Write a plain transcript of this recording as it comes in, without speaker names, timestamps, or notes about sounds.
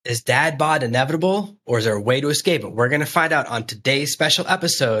Is dad bod inevitable, or is there a way to escape it? We're going to find out on today's special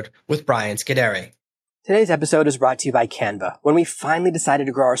episode with Bryan Scudiere. Today's episode is brought to you by Canva. When we finally decided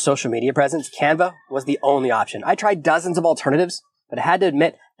to grow our social media presence, Canva was the only option. I tried dozens of alternatives, but I had to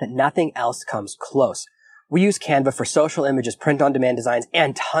admit that nothing else comes close. We use Canva for social images, print-on-demand designs,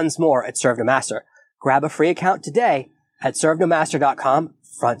 and tons more at Serve No Master. Grab a free account today at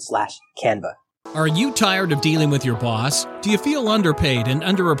servenomaster.com/Canva. Are you tired of dealing with your boss? Do you feel underpaid and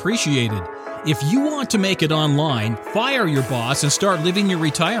underappreciated? If you want to make it online, fire your boss and start living your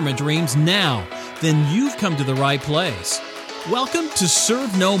retirement dreams now, then you've come to the right place. Welcome to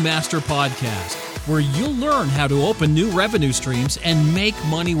Serve No Master Podcast, where you'll learn how to open new revenue streams and make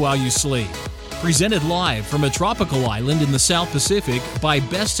money while you sleep. Presented live from a tropical island in the South Pacific by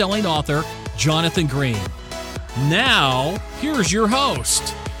best-selling author Jonathan Green. Now, here's your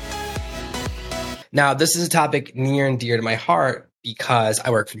host. Now, this is a topic near and dear to my heart because I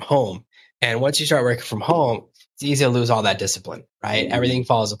work from home. And once you start working from home, it's easy to lose all that discipline, right? Everything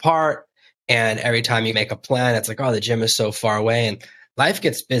falls apart. And every time you make a plan, it's like, oh, the gym is so far away. And life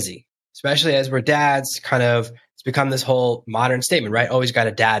gets busy, especially as we're dads. It's become this whole modern statement, right? Always got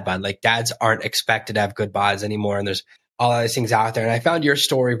a dad bod. Like dads aren't expected to have good bods anymore. And there's all these things out there. And I found your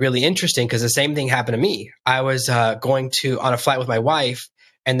story really interesting because the same thing happened to me. I was going on a flight with my wife,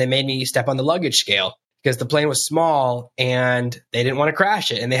 and they made me step on the luggage scale because the plane was small and they didn't want to crash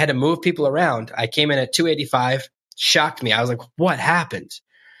it. And they had to move people around. I came in at 285, shocked me. I was like, what happened?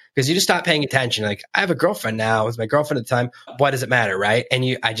 Because you just stop paying attention. Like, I have a girlfriend now. It was my girlfriend at the time. What does it matter, right?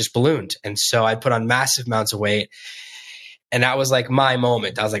 And I just ballooned. And so I put on massive amounts of weight. And that was like my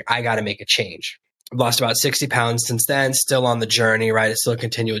moment. I was like, I got to make a change. I've lost about 60 pounds since then, still on the journey, right? It's still a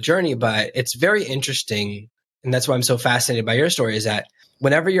continual journey, but it's very interesting. And that's why I'm so fascinated by your story is that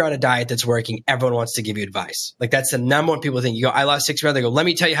whenever you're on a diet that's working, everyone wants to give you advice. Like that's the number one people think. You go, I lost 60 pounds. They go, let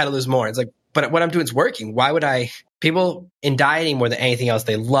me tell you how to lose more. It's like, but what I'm doing is working. Why would people in dieting more than anything else,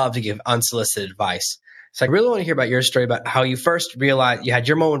 they love to give unsolicited advice. So I really want to hear about your story about how you first realized you had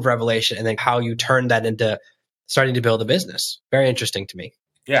your moment of revelation and then how you turned that into starting to build a business. Very interesting to me.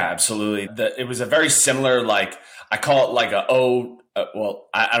 Yeah, absolutely. It was a very similar, like, I call it like I don't know.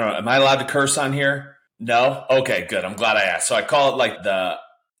 Am I allowed to curse on here? No? Okay, good. I'm glad I asked. So I call it like the,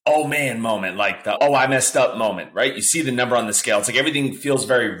 oh man moment, like the, oh, I messed up moment, right? You see the number on the scale. It's like everything feels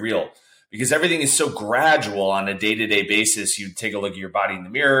very real because everything is so gradual on a day-to-day basis. You take a look at your body in the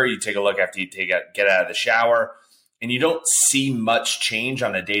mirror. You take a look after you get out of the shower, and you don't see much change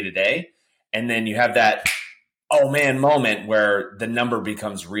on a day-to-day. And then you have that, oh man moment where the number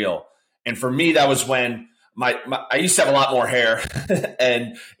becomes real. And for me, that was when I used to have a lot more hair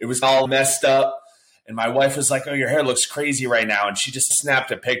and it was all messed up. And my wife was like, oh, your hair looks crazy right now. And she just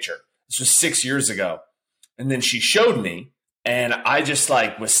snapped a picture. This was 6 years ago. And then she showed me, and I just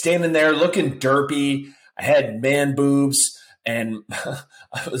like was standing there looking derpy. I had man boobs, and I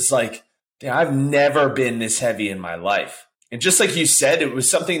was like, damn, I've never been this heavy in my life. And just like you said, it was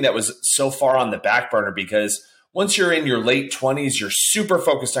something that was so far on the back burner because once you're in your late 20s, you're super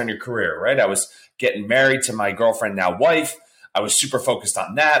focused on your career, right? I was getting married to my girlfriend, now wife. I was super focused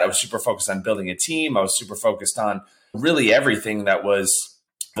on that. I was super focused on building a team. I was super focused on really everything that was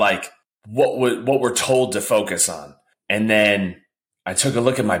like what we're told to focus on. And then I took a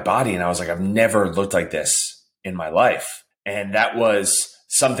look at my body and I was like, I've never looked like this in my life. And that was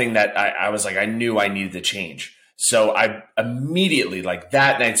something that I was like, I knew I needed to change. So I immediately, like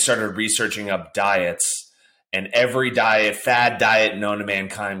that night, started researching up diets, and every diet, fad diet known to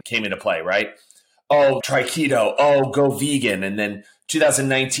mankind came into play, right? Oh, try keto. Oh, go vegan. And then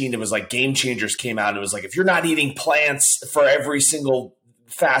 2019, it was like Game Changers came out. And it was like, if you're not eating plants for every single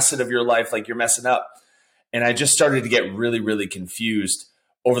facet of your life, like you're messing up. And I just started to get really, really confused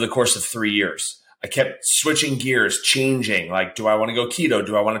over the course of 3 years. I kept switching gears, changing. Like, do I want to go keto?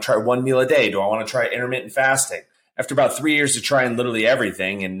 Do I want to try one meal a day? Do I want to try intermittent fasting? After about 3 years of trying literally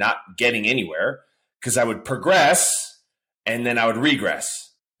everything and not getting anywhere, because I would progress and then I would regress.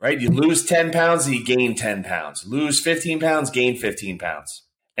 Right? You lose 10 pounds, you gain 10 pounds. Lose 15 pounds, gain 15 pounds.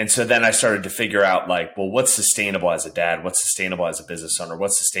 And so then I started to figure out like, well, what's sustainable as a dad? What's sustainable as a business owner?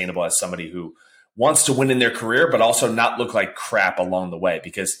 What's sustainable as somebody who wants to win in their career, but also not look like crap along the way?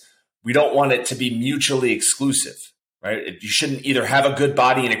 Because we don't want it to be mutually exclusive, right? You shouldn't either have a good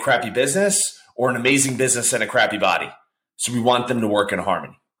body and a crappy business or an amazing business and a crappy body. So we want them to work in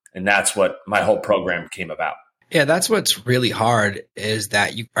harmony. And that's what my whole program came about. Yeah, that's what's really hard is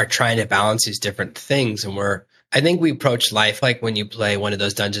that you are trying to balance these different things. And I think we approach life like when you play one of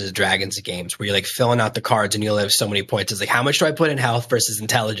those Dungeons and Dragons games where you're like filling out the cards and you only have so many points. It's like, how much do I put in health versus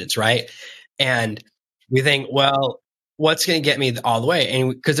intelligence, right? And we think, well, what's going to get me all the way?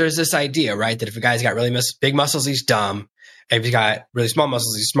 And because there's this idea, right, that if a guy's got really big muscles, he's dumb. And if he's got really small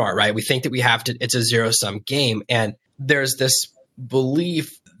muscles, he's smart, right? We think that we have to, it's a zero-sum game. And there's this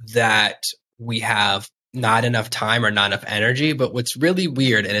belief that we have not enough time or not enough energy. But what's really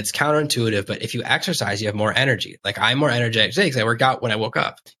weird, and it's counterintuitive, but if you exercise, you have more energy. Like I'm more energetic today because I worked out when I woke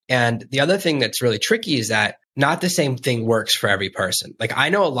up. And the other thing that's really tricky is that not the same thing works for every person. Like I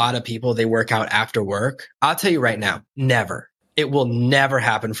know a lot of people, they work out after work. I'll tell you right now, never. It will never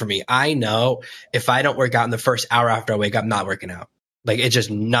happen for me. I know if I don't work out in the first hour after I wake up, I'm not working out. Like it's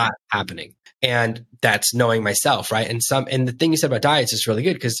just not happening. And that's knowing myself, right? And the thing you said about diets is really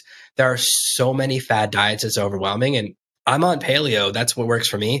good because there are so many fad diets, it's overwhelming. And I'm on paleo. That's what works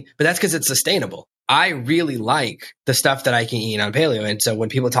for me, but that's because it's sustainable. I really like the stuff that I can eat on paleo. And so when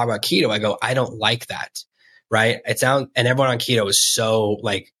people talk about keto, I go, I don't like that. Right. And everyone on keto is so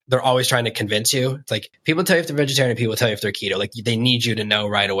like, they're always trying to convince you. It's like people tell you if they're vegetarian, people tell you if they're keto. Like they need you to know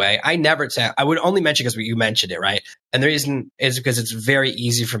right away. I never say, I would only mention because you mentioned it. Right. And the reason is because it's very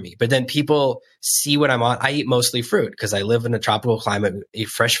easy for me. But then people see what I'm on. I eat mostly fruit because I live in a tropical climate, eat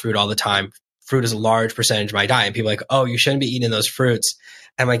fresh fruit all the time. Fruit is a large percentage of my diet. And people are like, oh, you shouldn't be eating those fruits.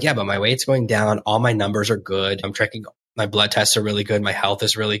 And I'm like, yeah, but my weight's going down. All my numbers are good. I'm tracking. My blood tests are really good. My health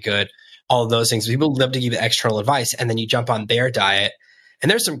is really good. All of those things. People love to give you external advice. And then you jump on their diet. And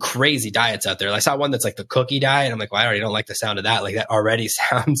there's some crazy diets out there. I saw one that's like the cookie diet. I'm like, well, I already don't like the sound of that. Like that already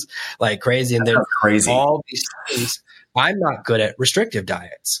sounds like crazy. And then all these things. I'm not good at restrictive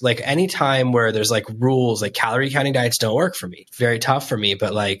diets. Like anytime where there's like rules, like calorie counting diets don't work for me. Very tough for me.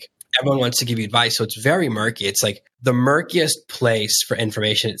 But like everyone wants to give you advice. So it's very murky. It's like the murkiest place for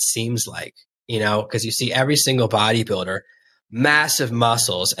information, it seems like, because you see every single bodybuilder, massive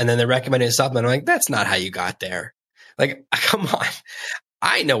muscles, and then they're recommending a supplement. I'm like, that's not how you got there. Like, come on.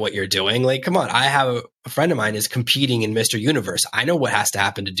 I know what you're doing. Like, come on. I have a friend of mine is competing in Mr. Universe. I know what has to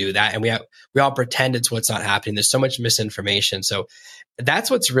happen to do that. And we all pretend it's what's not happening. There's so much misinformation. So that's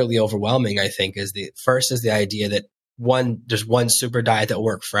what's really overwhelming, I think, is the idea that there's one super diet that will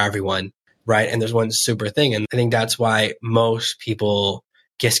work for everyone, right? And there's one super thing. And I think that's why most people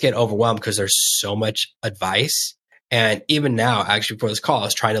just get overwhelmed because there's so much advice. And even now, actually, before this call, I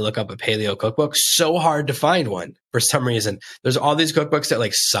was trying to look up a paleo cookbook. So hard to find one for some reason. There's all these cookbooks that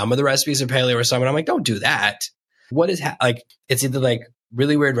like some of the recipes are paleo or some, and I'm like, don't do that. What is like? It's either like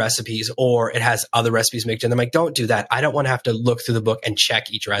really weird recipes or it has other recipes mixed in. I'm like, don't do that. I don't want to have to look through the book and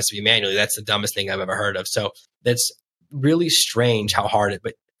check each recipe manually. That's the dumbest thing I've ever heard of. So that's really strange how hard it.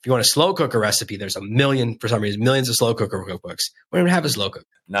 But if you want a slow cooker recipe, there's for some reason, millions of slow cooker cookbooks. We don't even have a slow cooker.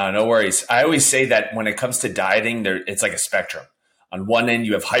 No worries. I always say that when it comes to dieting, it's like a spectrum. On one end,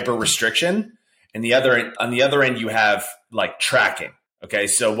 you have hyper restriction, and on the other end, you have like tracking. Okay,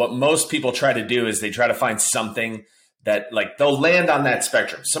 so what most people try to do is they try to find something that like they'll land on that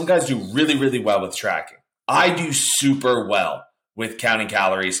spectrum. Some guys do really, really well with tracking. I do super well with counting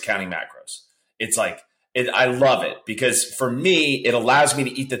calories, counting macros. It's like I love it because for me, it allows me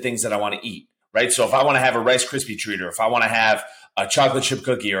to eat the things that I want to eat. Right. So if I want to have a Rice Krispie treat, or if I want to have a chocolate chip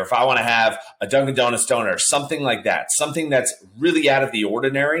cookie, or if I want to have a Dunkin' Donuts donut, or something like that, something that's really out of the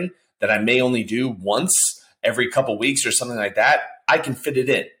ordinary that I may only do once every couple weeks or something like that, I can fit it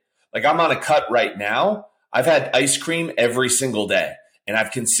in. Like I'm on a cut right now. I've had ice cream every single day, and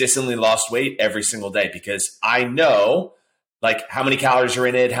I've consistently lost weight every single day because I know like how many calories are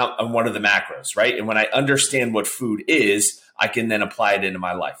in it, and what are the macros, right? And when I understand what food is, I can then apply it into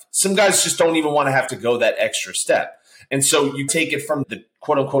my life. Some guys just don't even want to have to go that extra step. And so you take it from the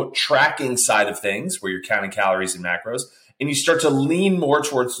quote unquote tracking side of things where you're counting calories and macros, and you start to lean more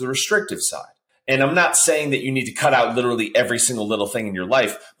towards the restrictive side. And I'm not saying that you need to cut out literally every single little thing in your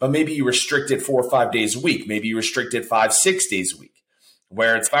life, but maybe you restrict it 4 or 5 days a week. Maybe you restrict it 5, 6 days a week,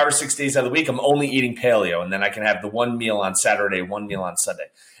 where it's 5 or 6 days out of the week, I'm only eating paleo. And then I can have the one meal on Saturday, one meal on Sunday.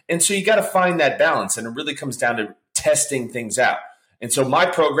 And so you got to find that balance. And it really comes down to testing things out. And so my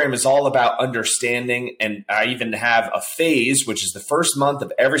program is all about understanding. And I even have a phase, which is the first month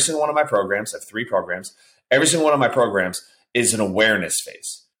of every single one of my programs. I have 3 programs. Every single one of my programs is an awareness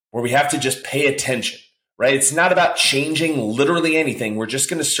phase where we have to just pay attention, right? It's not about changing literally anything. We're just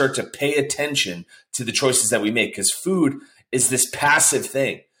going to start to pay attention to the choices that we make, because food is this passive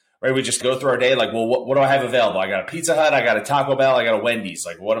thing, right? We just go through our day like, well, what do I have available? I got a Pizza Hut, I got a Taco Bell, I got a Wendy's.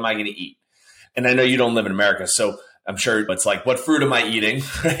 Like, what am I going to eat? And I know you don't live in America, so I'm sure it's like, what fruit am I eating?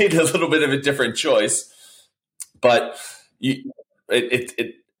 Right? A little bit of a different choice, but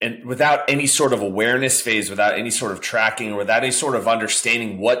and without any sort of awareness phase, without any sort of tracking, or without any sort of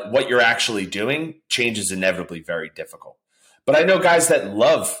understanding what you're actually doing, change is inevitably very difficult. But I know guys that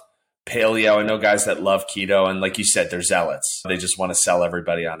love paleo. I know guys that love keto. And like you said, they're zealots. They just want to sell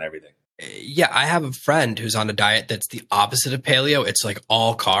everybody on everything. Yeah, I have a friend who's on a diet that's the opposite of paleo. It's like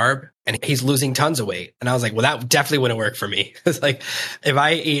all carb and he's losing tons of weight. And I was like, well, that definitely wouldn't work for me. It's like if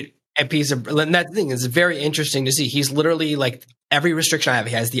I eat a piece of, and that thing is very interesting to see. He's literally like every restriction I have,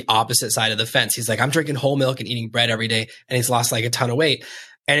 he has the opposite side of the fence. He's like, I'm drinking whole milk and eating bread every day. And he's lost like a ton of weight.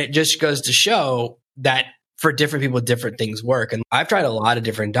 And it just goes to show that for different people, different things work. And I've tried a lot of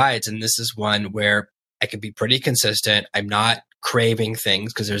different diets. And this is one where I can be pretty consistent. I'm not craving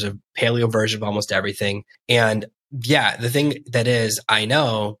things because there's a paleo version of almost everything. And yeah, the thing that is, I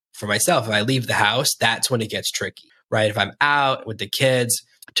know for myself, if I leave the house, that's when it gets tricky, right? If I'm out with the kids,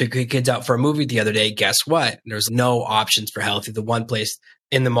 took the kids out for a movie the other day, guess what? There's no options for healthy. The one place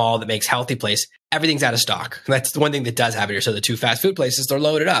in the mall that makes healthy place, everything's out of stock. That's the one thing that does have it here. So the two fast food places, they're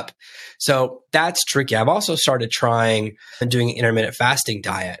loaded up. So that's tricky. I've also started trying and doing an intermittent fasting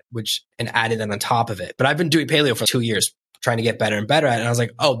diet, and added that on top of it. But I've been doing paleo for 2 years, trying to get better and better at it. And I was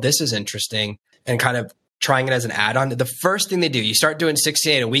like, oh, this is interesting. And kind of trying it as an add-on. The first thing they do, you start doing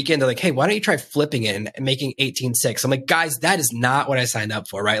 16 a weekend. They're like, hey, why don't you try flipping it and making 18.6? I'm like, guys, that is not what I signed up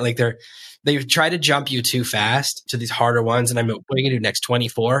for, right? Like they try to jump you too fast to these harder ones. And I'm, what are you going to do next,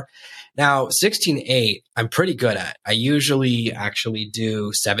 24? Now, 16.8, I'm pretty good at. I usually actually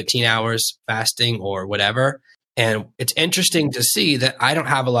do 17 hours fasting or whatever. And it's interesting to see that I don't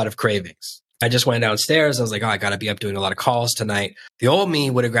have a lot of cravings. I just went downstairs. I was like, oh, I got to be up doing a lot of calls tonight. The old me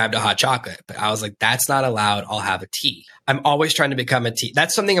would have grabbed a hot chocolate, but I was like, that's not allowed. I'll have a tea. I'm always trying to become a tea.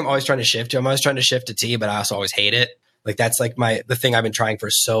 That's something I'm always trying to shift to. I'm always trying to shift to tea, but I also always hate it. Like that's like the thing I've been trying for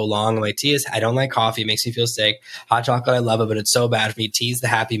so long. My tea is, I don't like coffee. It makes me feel sick. Hot chocolate, I love it, but it's so bad for me. Tea is the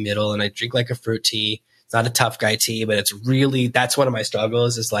happy middle. And I drink like a fruit tea. It's not a tough guy tea, but it's really, that's one of my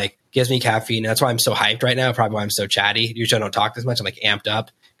struggles is like, gives me caffeine. That's why I'm so hyped right now. Probably why I'm so chatty. Usually I don't talk this much. I'm like amped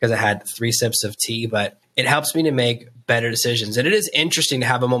up because I had 3 sips of tea, but it helps me to make better decisions. And it is interesting to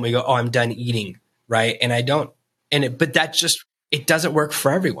have a moment where you go, oh, I'm done eating. Right. And I don't, but that just, it doesn't work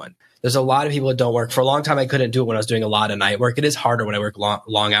for everyone. There's a lot of people that don't work. For a long time, I couldn't do it when I was doing a lot of night work. It is harder when I work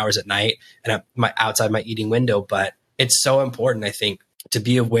long hours at night and I'm outside my eating window, but it's so important, I think, to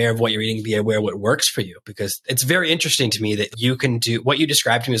be aware of what you're eating, be aware of what works for you, because it's very interesting to me that you can do what you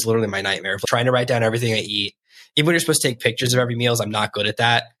described to me is literally my nightmare. Trying to write down everything I eat. Even when you're supposed to take pictures of every meal, I'm not good at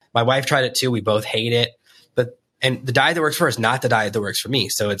that. My wife tried it too. We both hate it. And the diet that works for her is not the diet that works for me.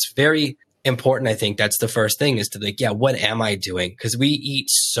 So it's very important. I think that's the first thing is to like, yeah, what am I doing? Because we eat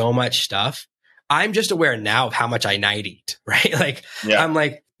so much stuff. I'm just aware now of how much I night eat, right? Like I'm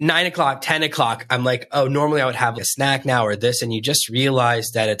like 9 o'clock, 10 o'clock. I'm like, oh, normally I would have a snack now or this. And you just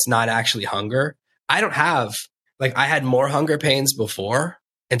realize that it's not actually hunger. I don't have, like I had more hunger pains before.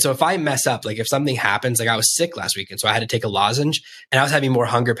 And so if I mess up, like if something happens, like I was sick last weekend, so I had to take a lozenge and I was having more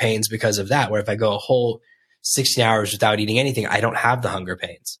hunger pains because of that, where if I go a whole 16 hours without eating anything, I don't have the hunger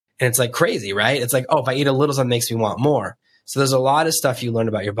pains. And it's like crazy, right? It's like, oh, if I eat a little, something makes me want more. So there's a lot of stuff you learn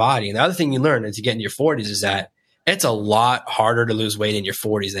about your body. And the other thing you learn as you get into your 40s is that it's a lot harder to lose weight in your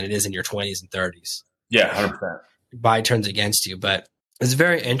 40s than it is in your 20s and 30s. Yeah, 100%. Body turns against you, but it's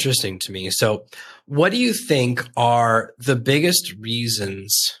very interesting to me. So what do you think are the biggest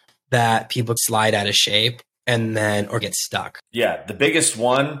reasons that people slide out of shape or get stuck? Yeah, the biggest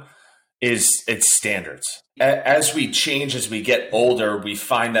one is its standards. As we change, as we get older, we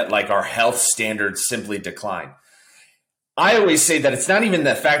find that like our health standards simply decline. I always say that it's not even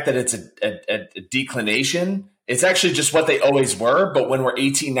the fact that it's a declination. It's actually just what they always were. But when we're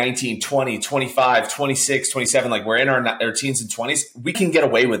 18, 19, 20, 25, 26, 27, like we're in our teens and 20s, we can get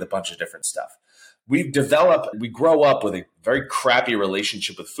away with a bunch of different stuff. We grow up with a very crappy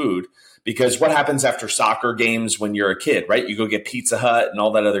relationship with food because what happens after soccer games when you're a kid, right? You go get Pizza Hut and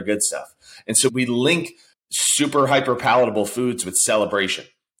all that other good stuff. And so we link super hyper palatable foods with celebration.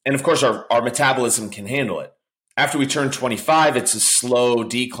 And of course, our metabolism can handle it. After we turn 25, it's a slow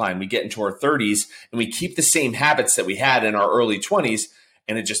decline. We get into our 30s and we keep the same habits that we had in our early 20s,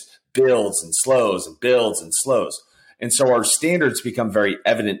 and it just builds and slows and builds and slows. And so our standards become very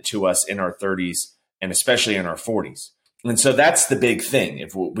evident to us in our 30s and especially in our 40s. And so that's the big thing.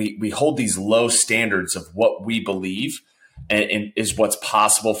 If we hold these low standards of what we believe and is what's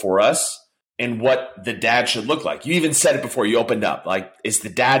possible for us and what the dad should look like. You even said it before you opened up, like, is the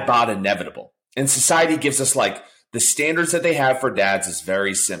dad bod inevitable? And society gives us like the standards that they have for dads is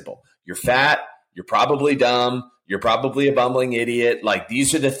very simple. You're fat, you're probably dumb, you're probably a bumbling idiot. Like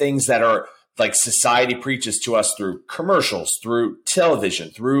these are the things that are like society preaches to us through commercials, through television,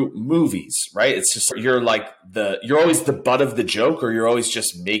 through movies, right? It's just you're always the butt of the joke or you're always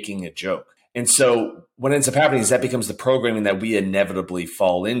just making a joke. And so what ends up happening is that becomes the programming that we inevitably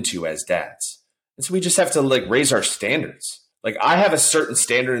fall into as dads. And so we just have to like raise our standards. Like I have a certain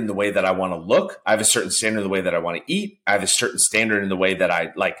standard in the way that I want to look. I have a certain standard in the way that I want to eat. I have a certain standard in the way that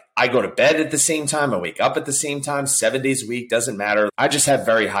I go to bed at the same time. I wake up at the same time, 7 days a week, doesn't matter. I just have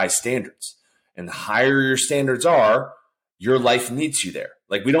very high standards. And the higher your standards are, your life needs you there.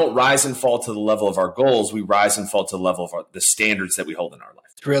 Like we don't rise and fall to the level of our goals. We rise and fall to the level of the standards that we hold in our life.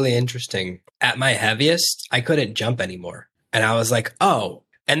 It's really interesting. At my heaviest, I couldn't jump anymore. And I was like, oh,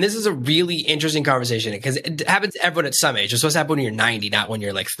 and this is a really interesting conversation because it happens to everyone at some age. It's supposed to happen when you're 90, not when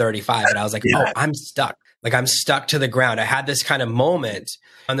you're like 35. And I was like, oh, I'm stuck. Like I'm stuck to the ground. I had this kind of moment.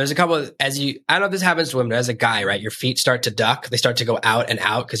 And there's a couple of, I don't know if this happens to women, but as a guy, right? Your feet start to duck. They start to go out and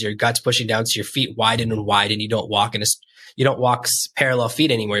out because your gut's pushing down. So your feet widen and widen. You don't walk parallel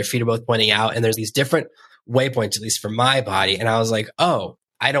feet anymore. Your feet are both pointing out. And there's these different waypoints, at least for my body. And I was like, oh,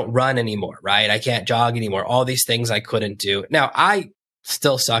 I don't run anymore, right? I can't jog anymore. All these things I couldn't do. Now I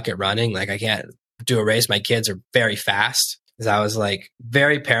still suck at running. Like I can't do a race. My kids are very fast. Because I was like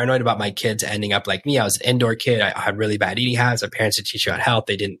very paranoid about my kids ending up like me. I was an indoor kid. I had really bad eating habits. My parents didn't teach you about health.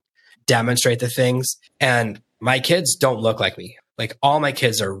 They didn't demonstrate the things. And my kids don't look like me. Like all my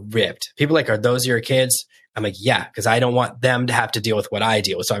kids are ripped. People are those your kids? I'm like, yeah, because I don't want them to have to deal with what I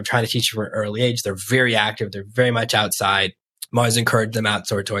deal with. So I'm trying to teach them from an early age. They're very active. They're very much outside. I'm always encouraging them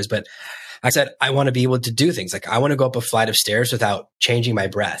outdoor toys. But I said, I want to be able to do things. Like I want to go up a flight of stairs without changing my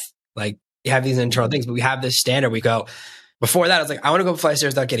breath. Like you have these internal things, but we have this standard. We go, before that, I was like, I want to go up a flight of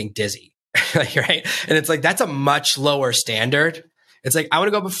stairs without getting dizzy. Right. And it's like, that's a much lower standard. It's like, I want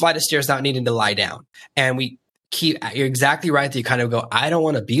to go up a flight of stairs without needing to lie down. And you're exactly right that you kind of go, I don't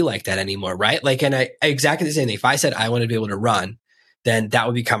want to be like that anymore. Right. Like, and I exactly the same thing. If I said I want to be able to run, then that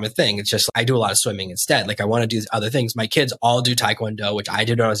would become a thing. It's just, I do a lot of swimming instead. Like I want to do other things. My kids all do Taekwondo, which I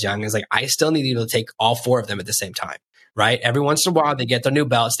did when I was young. It's like, I still need to be able to take all four of them at the same time. Right. Every once in a while, they get their new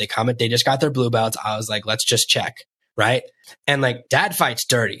belts. They just got their blue belts. I was like, let's just check. Right. And like dad fights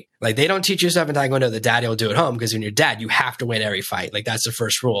dirty. Like they don't teach you stuff in Taekwondo that daddy will do at home. Because when you're dad, you have to win every fight. Like that's the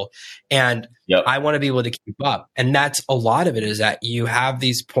first rule. And I want to be able to keep up. And that's a lot of it is that you have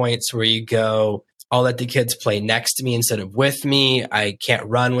these points where you go, I'll let the kids play next to me instead of with me. I can't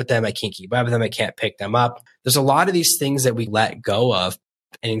run with them. I can't keep up with them. I can't pick them up. There's a lot of these things that we let go of.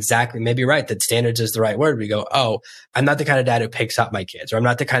 And exactly, maybe you're right that standards is the right word. We go, oh, I'm not the kind of dad who picks up my kids, or I'm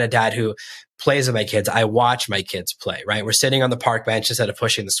not the kind of dad who plays with my kids. I watch my kids play, right? We're sitting on the park bench instead of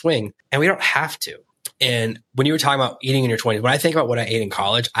pushing the swing, and we don't have to. And when you were talking about eating in your 20s, when I think about what I ate in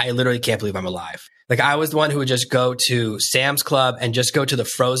college, I literally can't believe I'm alive. Like I was the one who would just go to Sam's Club and just go to the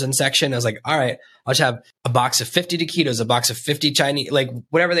frozen section. I was like, all right, I'll just have a box of 50 taquitos, a box of 50 Chinese, like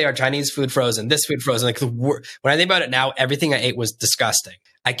whatever they are, Chinese food frozen, this food frozen. Like when I think about it now, everything I ate was disgusting.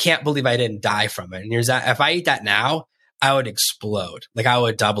 I can't believe I didn't die from it. And if I eat that now, I would explode. Like I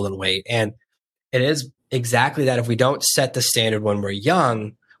would double in weight. And it is exactly that. If we don't set the standard when we're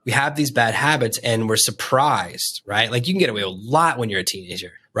young, we have these bad habits and we're surprised, right? Like you can get away with a lot when you're a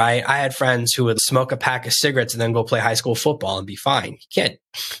teenager, right? I had friends who would smoke a pack of cigarettes and then go play high school football and be fine.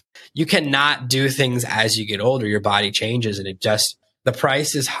 You cannot do things as you get older. Your body changes and the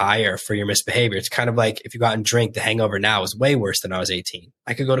price is higher for your misbehavior. It's kind of like if you go out and drink, the hangover now is way worse than I was 18.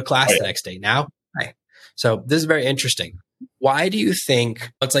 I could go to class the next day now. So this is very interesting. Why do you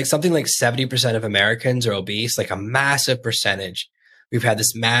think it's like something like 70% of Americans are obese, like a massive percentage? We've had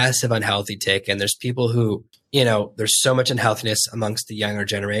this massive unhealthy tick, and there's people who, there's so much unhealthiness amongst the younger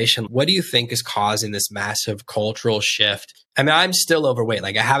generation. What do you think is causing this massive cultural shift? I mean, I'm still overweight.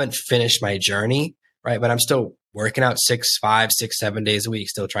 Like I haven't finished my journey, right? But I'm still working out 5, 6, 7 days a week,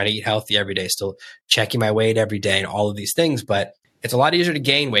 still trying to eat healthy every day, still checking my weight every day and all of these things. But it's a lot easier to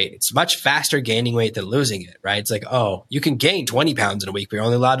gain weight. It's much faster gaining weight than losing it, right? It's like, oh, you can gain 20 pounds in a week, but you're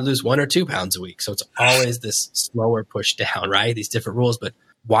only allowed to lose 1 or 2 pounds a week. So it's always this slower push down, right? These different rules. But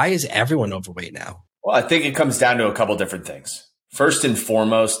why is everyone overweight now? Well, I think it comes down to a couple different things. First and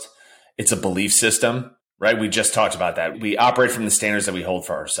foremost, it's a belief system, right? We just talked about that. We operate from the standards that we hold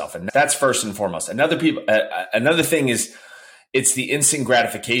for ourselves. And that's first and foremost. Another thing is it's the instant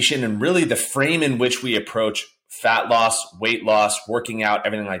gratification and really the frame in which we approach fat loss, weight loss, working out,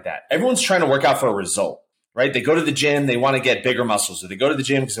 everything like that. Everyone's trying to work out for a result, right? They go to the gym, they want to get bigger muscles, or they go to the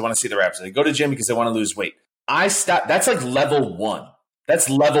gym because they want to see their abs, or they go to the gym because they want to lose weight. That's like level 1. That's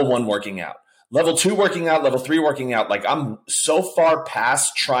level 1 working out. Level 2 working out, level 3 working out. Like I'm so far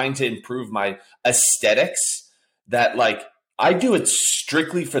past trying to improve my aesthetics that like I do it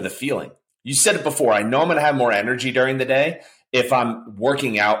strictly for the feeling. You said it before. I know I'm going to have more energy during the day if I'm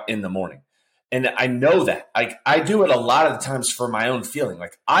working out in the morning. And I know that. I do it a lot of the times for my own feeling.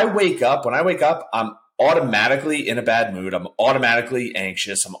 Like when I wake up, I'm automatically in a bad mood. I'm automatically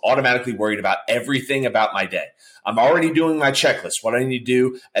anxious. I'm automatically worried about everything about my day. I'm already doing my checklist. What I need to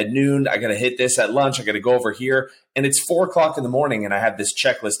do at noon, I got to hit this at lunch. I got to go over here. And it's 4:00 in the morning and I have this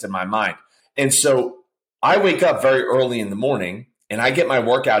checklist in my mind. And so I wake up very early in the morning and I get my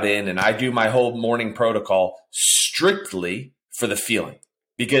workout in and I do my whole morning protocol strictly for the feeling,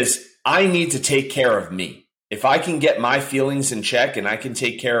 because I need to take care of me. If I can get my feelings in check and I can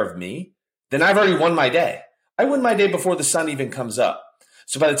take care of me, then I've already won my day. I win my day before the sun even comes up.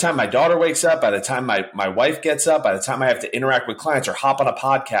 So by the time my daughter wakes up, by the time my wife gets up, by the time I have to interact with clients or hop on a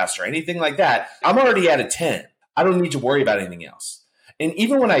podcast or anything like that, I'm already at a 10. I don't need to worry about anything else. And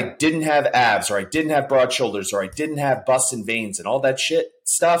even when I didn't have abs or I didn't have broad shoulders or I didn't have busts and veins and all that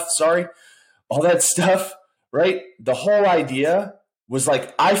stuff, right? The whole idea was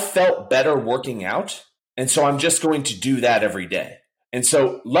like, I felt better working out. And so I'm just going to do that every day. And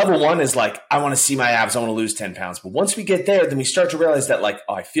so level one is like, I want to see my abs. I want to lose 10 pounds. But once we get there, then we start to realize that like,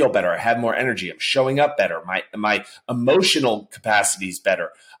 oh, I feel better. I have more energy. I'm showing up better. My emotional capacity is better.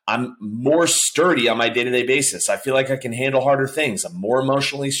 I'm more sturdy on my day-to-day basis. I feel like I can handle harder things. I'm more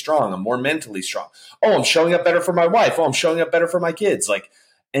emotionally strong. I'm more mentally strong. Oh, I'm showing up better for my wife. Oh, I'm showing up better for my kids.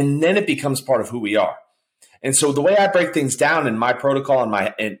 And then it becomes part of who we are. And so the way I break things down in my protocol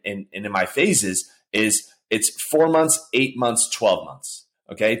and in my phases is it's 4 months, 8 months, 12 months.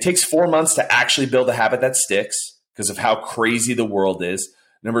 Okay. It takes 4 months to actually build a habit that sticks because of how crazy the world is.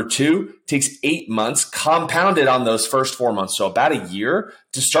 Number two, it takes 8 months compounded on those first 4 months. So about a year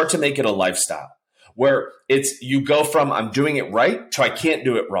to start to make it a lifestyle where you go from I'm doing it right to I can't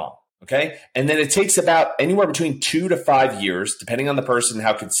do it wrong. Okay. And then it takes about anywhere between 2 to 5 years, depending on the person and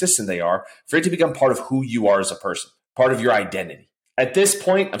how consistent they are, for it to become part of who you are as a person, part of your identity. At this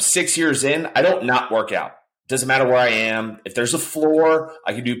point, I'm 6 years in. I don't not work out. Doesn't matter where I am. If there's a floor,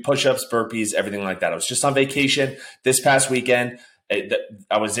 I can do push-ups, burpees, everything like that. I was just on vacation this past weekend.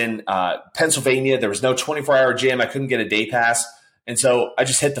 I was in Pennsylvania. There was no 24-hour gym. I couldn't get a day pass. And so I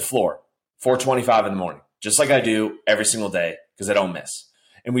just hit the floor, 4:25 in the morning, just like I do every single day because I don't miss.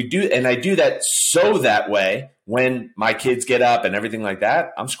 And I do that so that way when my kids get up and everything like that,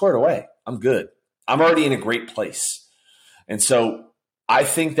 I'm squared away. I'm good. I'm already in a great place. And so I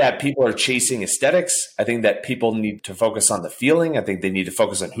think that people are chasing aesthetics. I think that people need to focus on the feeling. I think they need to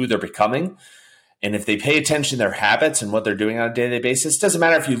focus on who they're becoming. And if they pay attention to their habits and what they're doing on a day-to-day basis, it doesn't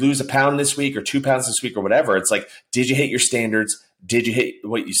matter if you lose a pound this week or 2 pounds this week or whatever. It's like, did you hit your standards? Did you hit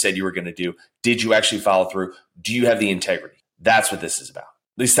what you said you were going to do? Did you actually follow through? Do you have the integrity? That's what this is about.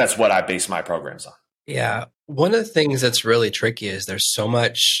 At least that's what I base my programs on. Yeah. One of the things that's really tricky is there's so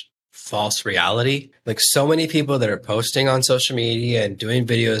much false reality. Like so many people that are posting on social media and doing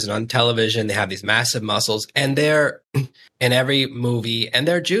videos and on television, they have these massive muscles and they're in every movie and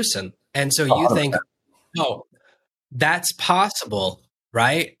they're juicing. And so you think, oh, that's possible,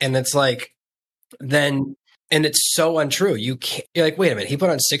 right? And it's like, and it's so untrue. You're like, wait a minute, he put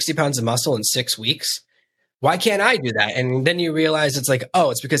on 60 pounds of muscle in 6 weeks. Why can't I do that? And then you realize it's like, oh,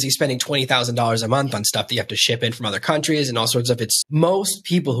 it's because he's spending $20,000 a month on stuff that you have to ship in from other countries and all sorts of. It's most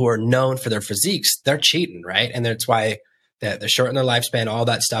people who are known for their physiques, they're cheating, right? And that's why they're shortening their lifespan, all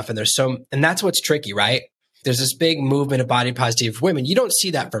that stuff. And and that's what's tricky, right? There's this big movement of body positive for women. You don't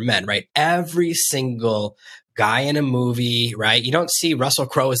see that for men, right? Every single guy in a movie, right? You don't see Russell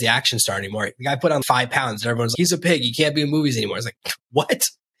Crowe as the action star anymore. The guy put on 5 pounds and everyone's like, he's a pig. He can't be in movies anymore. It's like, what?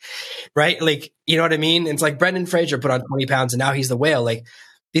 Right? Like, you know what I mean? It's like Brendan Fraser put on 20 pounds and now he's the whale. Like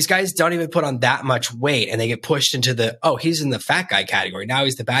these guys don't even put on that much weight and they get pushed into he's in the fat guy category. Now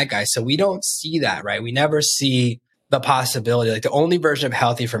he's the bad guy. So we don't see that, right? We never see the possibility. Like the only version of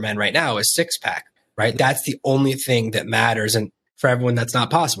healthy for men right now is 6-pack, right? That's the only thing that matters. And for everyone, that's not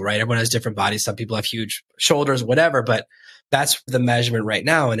possible, right? Everyone has different bodies. Some people have huge shoulders, whatever, but that's the measurement right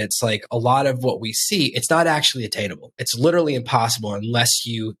now. And it's like a lot of what we see, it's not actually attainable. It's literally impossible unless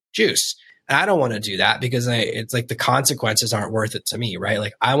you juice. And I don't want to do that because it's like the consequences aren't worth it to me, right?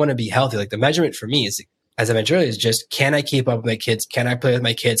 Like I want to be healthy. Like the measurement for me is, as I mentioned earlier, is just, can I keep up with my kids? Can I play with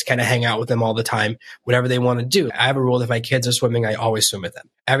my kids? Can I hang out with them all the time? Whatever they want to do. I have a rule. If my kids are swimming, I always swim with them.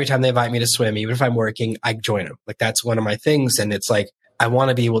 Every time they invite me to swim, even if I'm working, I join them. Like that's one of my things. And it's like, I want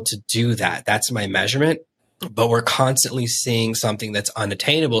to be able to do that. That's my measurement. But we're constantly seeing something that's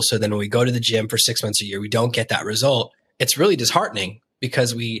unattainable. So then when we go to the gym for 6 months a year, we don't get that result. It's really disheartening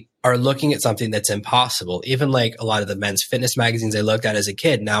because we are looking at something that's impossible. Even like a lot of the men's fitness magazines I looked at as a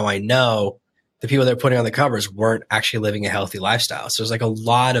kid, now I know the people that are putting on the covers weren't actually living a healthy lifestyle. So there's like a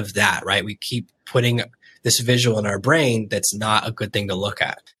lot of that, right? We keep putting this visual in our brain that's not a good thing to look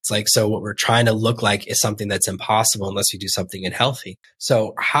at. It's like, so what we're trying to look like is something that's impossible unless you do something unhealthy.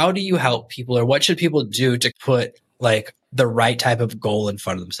 So how do you help people, or what should people do to put like the right type of goal in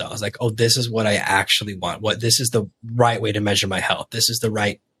front of themselves? Like, oh, this is what I actually want. This is the right way to measure my health. This is the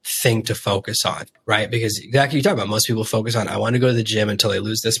right thing to focus on, right? Because exactly you talk about, most people focus on, I want to go to the gym until I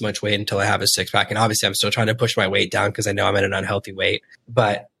lose this much weight, until I have a six pack. And obviously I'm still trying to push my weight down because I know I'm at an unhealthy weight.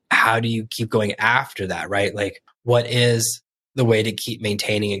 But how do you keep going after that, right? Like, what is the way to keep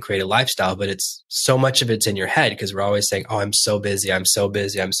maintaining and create a lifestyle? But it's so much of it's in your head because we're always saying, oh, I'm so busy. I'm so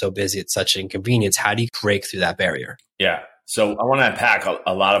busy. I'm so busy. It's such an inconvenience. How do you break through that barrier? Yeah. So I want to unpack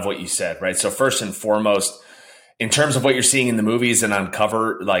a lot of what you said, right? So first and foremost, in terms of what you're seeing in the movies and on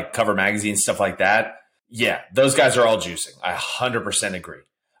cover magazines, stuff like that, yeah, those guys are all juicing. I 100% agree.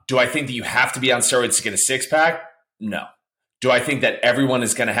 Do I think that you have to be on steroids to get a six pack? No. Do I think that everyone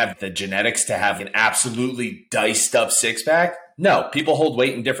is going to have the genetics to have an absolutely diced up six pack? No. People hold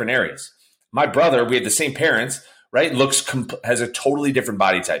weight in different areas. My brother, we had the same parents, right? Has a totally different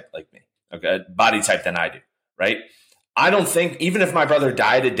body type like me, okay? Body type than I do, right? I don't think, even if my brother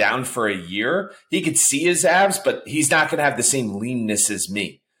dieted down for a year, he could see his abs, but he's not going to have the same leanness as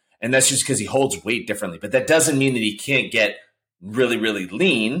me. And that's just because he holds weight differently. But that doesn't mean that he can't get really, really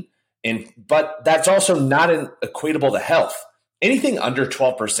lean. But that's also not equatable to health. Anything under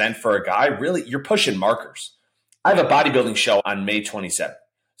 12% for a guy, really, you're pushing markers. I have a bodybuilding show on May 27th.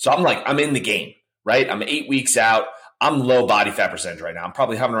 So I'm in the game, right? I'm 8 weeks out. I'm low body fat percentage right now. I'm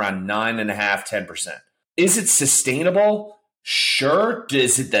probably hovering around 9.5%, 10%. Is it sustainable? Sure.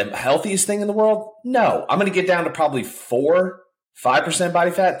 Is it the healthiest thing in the world? No. I'm going to get down to probably 4-5%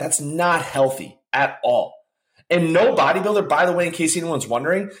 body fat. That's not healthy at all. And no bodybuilder, by the way, in case anyone's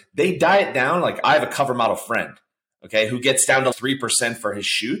wondering, they diet down. Like, I have a cover model friend, okay, who gets down to 3% for his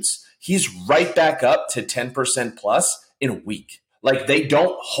shoots. He's right back up to 10% plus in a week. Like, they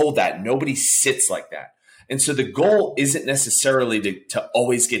don't hold that. Nobody sits like that. And so the goal isn't necessarily to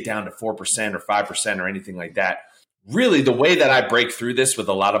always get down to 4% or 5% or anything like that. Really, the way that I break through this with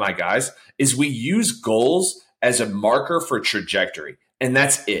a lot of my guys is we use goals as a marker for trajectory. And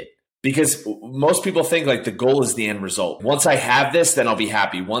that's it. Because most people think like the goal is the end result. Once I have this, then I'll be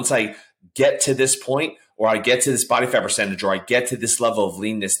happy. Once I get to this point, or I get to this body fat percentage, or I get to this level of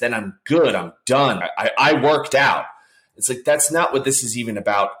leanness, then I'm good. I'm done. I worked out. It's like, that's not what this is even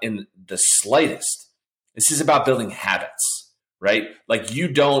about in the slightest. This is about building habits, right? Like, you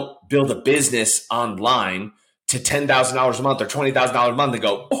don't build a business online to $10,000 a month or $20,000 a month and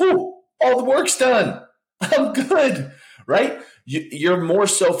go, oh, all the work's done. I'm good, right? You're more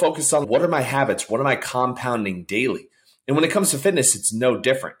so focused on, what are my habits? What am I compounding daily? And when it comes to fitness, it's no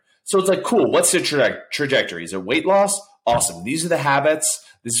different. So it's like, cool, what's the trajectory? Is it weight loss? Awesome. These are the habits.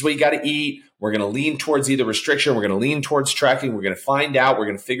 This is what you got to eat. We're going to lean towards either restriction. We're going to lean towards tracking. We're going to find out. We're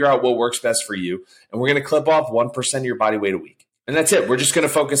going to figure out what works best for you. And we're going to clip off 1% of your body weight a week. And that's it. We're just going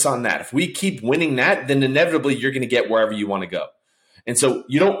to focus on that. If we keep winning that, then inevitably you're going to get wherever you want to go. And so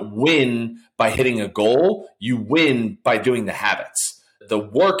you don't win by hitting a goal. You win by doing the habits. The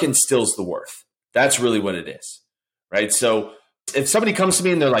work instills the worth. That's really what it is, right? So if somebody comes to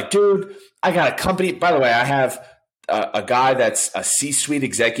me and they're like, dude, I got a company. By the way, I have a guy that's a C-suite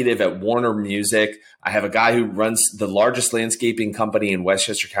executive at Warner Music. I have a guy who runs the largest landscaping company in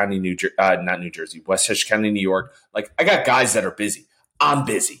Westchester County, Westchester County, New York. Like, I got guys that are busy. I'm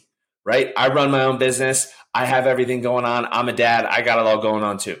busy, right? I run my own business. I have everything going on. I'm a dad. I got it all going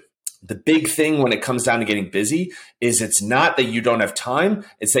on too. The big thing when it comes down to getting busy is it's not that you don't have time.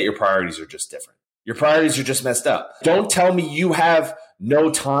 It's that your priorities are just different. Your priorities are just messed up. Don't tell me you have no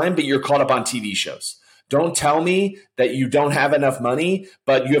time, but you're caught up on TV shows. Don't tell me that you don't have enough money,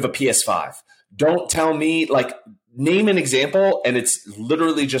 but you have a PS5. Don't tell me, like, name an example, and it's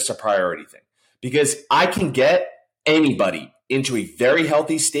literally just a priority thing. Because I can get anybody into a very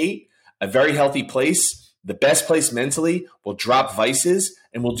healthy state, a very healthy place. The best place mentally will drop vices,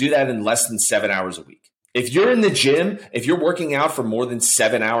 and we'll do that in less than 7 hours a week. If you're in the gym, if you're working out for more than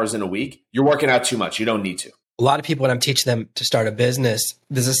 7 hours in a week, you're working out too much. You don't need to. A lot of people, when I'm teaching them to start a business,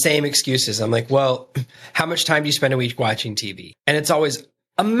 there's the same excuses. I'm like, well, how much time do you spend a week watching TV? And it's always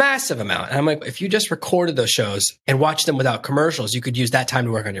a massive amount. And I'm like, if you just recorded those shows and watched them without commercials, you could use that time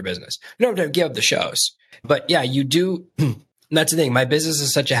to work on your business. You don't have to give up the shows. But yeah, you do. That's the thing. My business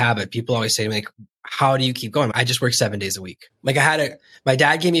is such a habit. People always say to me, like, how do you keep going? I just work 7 days a week. Like, my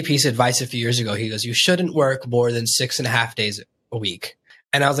dad gave me a piece of advice a few years ago. He goes, you shouldn't work more than 6.5 days a week.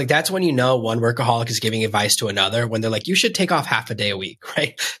 And I was like, that's when you know one workaholic is giving advice to another, when they're like, you should take off half a day a week,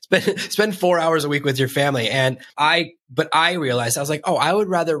 right? Spend 4 hours a week with your family. But I realized, I was like, oh, I would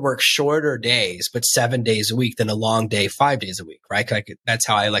rather work shorter days, but 7 days a week than a long day, 5 days a week, right? Like, that's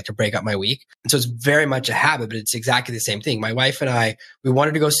how I like to break up my week. And so it's very much a habit, but it's exactly the same thing. My wife and I, we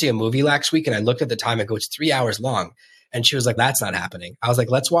wanted to go see a movie last week, and I looked at the time and go, it's 3 hours long. And she was like, that's not happening. I was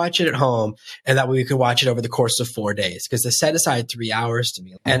like, let's watch it at home. And that way we could watch it over the course of 4 days. Because to set aside 3 hours to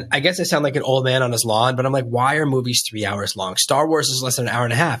me. And I guess I sound like an old man on his lawn, but I'm like, why are movies 3 hours long? Star Wars is less than an hour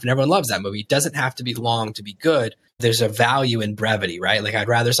and a half, and everyone loves that movie. It doesn't have to be long to be good. There's a value in brevity, right? Like, I'd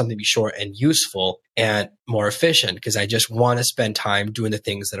rather something be short and useful and more efficient, because I just want to spend time doing the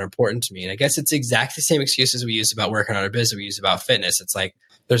things that are important to me. And I guess it's exactly the same excuses we use about working on our business, we use about fitness. It's like,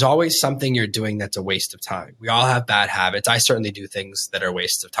 there's always something you're doing that's a waste of time. We all have bad habits. I certainly do things that are a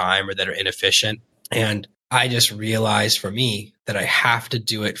waste of time or that are inefficient. And I just realized for me that I have to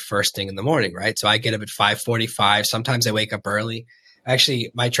do it first thing in the morning, right? So I get up at 5:45. Sometimes I wake up early.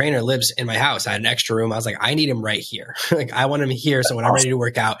 Actually, my trainer lives in my house. I had an extra room. I was like, I need him right here. Like, I want him here. So when I'm ready to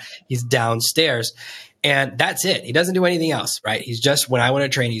work out, he's downstairs. And that's it. He doesn't do anything else, right? He's just, when I want to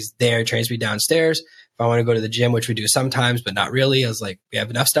train, he's there, trains me downstairs. If I want to go to the gym, which we do sometimes, but not really, I was like, we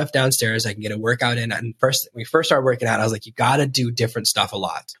have enough stuff downstairs. I can get a workout in. And when we first started working out, I was like, you got to do different stuff a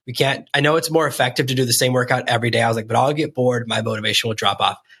lot. We can't, I know it's more effective to do the same workout every day. I was like, but I'll get bored. My motivation will drop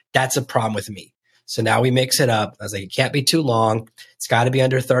off. That's a problem with me. So now we mix it up. I was like, it can't be too long. It's got to be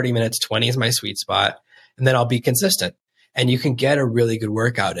under 30 minutes. 20 is my sweet spot. And then I'll be consistent. And you can get a really good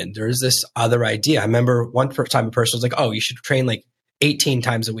workout in. There's this other idea. I remember one time a person was like, oh, you should train like 18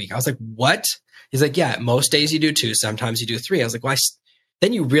 times a week. I was like, what? He's like, yeah, most days you do 2, sometimes you do 3. I was like, well,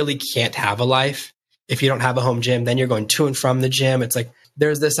 then you really can't have a life if you don't have a home gym. Then you're going to and from the gym. It's like,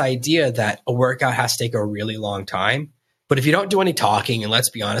 there's this idea that a workout has to take a really long time. But if you don't do any talking, and let's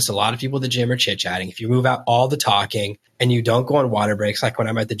be honest, a lot of people at the gym are chit-chatting. If you move out all the talking and you don't go on water breaks, like when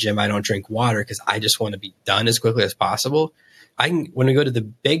I'm at the gym, I don't drink water because I just want to be done as quickly as possible. When we go to the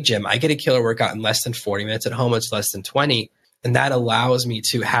big gym, I get a killer workout in less than 40 minutes. At home, it's less than 20. And that allows me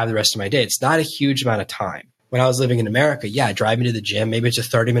to have the rest of my day. It's not a huge amount of time. When I was living in America, yeah, driving to the gym, maybe it's a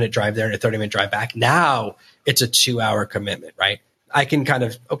 30-minute drive there and a 30-minute drive back. Now it's a 2-hour commitment, right? I can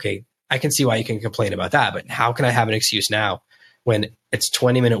I can see why you can complain about that, but how can I have an excuse now when it's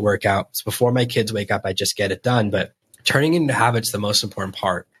 20-minute workouts before my kids wake up? I just get it done. But turning into habits is the most important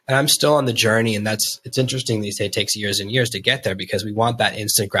part. And I'm still on the journey, and it's interesting. These days it takes years and years to get there because we want that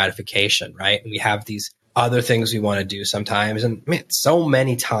instant gratification, right? And we have these other things we want to do sometimes. And man, so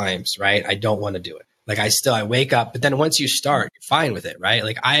many times, right? I don't want to do it. Like I wake up, but then once you start, you're fine with it, right?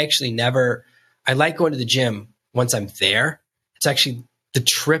 Like I like going to the gym once I'm there. It's actually the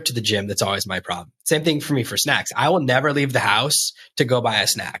trip to the gym that's always my problem. Same thing for me for snacks. I will never leave the house to go buy a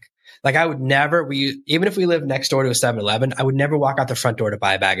snack. Like I would never, even if we live next door to a 7-Eleven, I would never walk out the front door to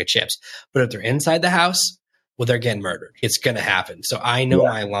buy a bag of chips. But if they're inside the house, well, they're getting murdered. It's going to happen. So I know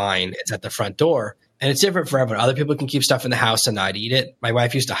my line. It's at the front door. And it's different for everyone. Other people can keep stuff in the house and not eat it. My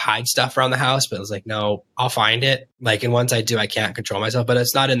wife used to hide stuff around the house, but I was like, no, I'll find it. Like, and once I do, I can't control myself, but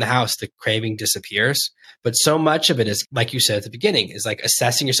it's not in the house. The craving disappears. But so much of it is, like you said at the beginning, is like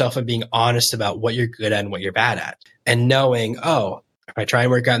assessing yourself and being honest about what you're good at and what you're bad at. And knowing, oh, if I try and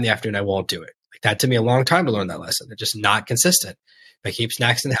work out in the afternoon, I won't do it. Like that took me a long time to learn that lesson. They're just not consistent. If I keep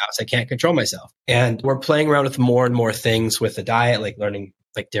snacks in the house, I can't control myself. And we're playing around with more and more things with the diet, like learning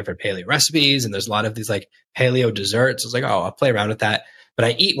like different paleo recipes. And there's a lot of these like paleo desserts. I was like, oh, I'll play around with that. But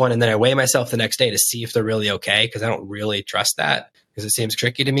I eat one and then I weigh myself the next day to see if they're really okay. Cause I don't really trust that because it seems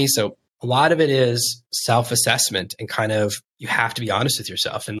tricky to me. So a lot of it is self-assessment and kind of, you have to be honest with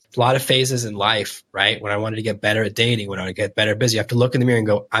yourself. And a lot of phases in life, right? When I wanted to get better at dating, when I want to get better at business, you have to look in the mirror and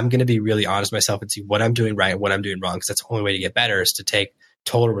go, I'm going to be really honest with myself and see what I'm doing right and what I'm doing wrong. Cause that's the only way to get better is to take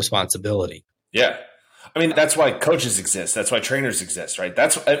total responsibility. Yeah. I mean, that's why coaches exist. That's why trainers exist, right?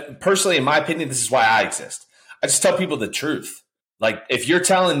 That's personally, in my opinion, this is why I exist. I just tell people the truth. Like if you're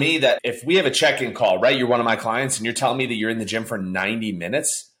telling me that if we have a check-in call, right? You're one of my clients and you're telling me that you're in the gym for 90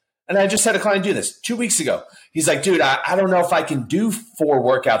 minutes. And I just had a client do this 2 weeks ago. He's like, dude, I don't know if I can do 4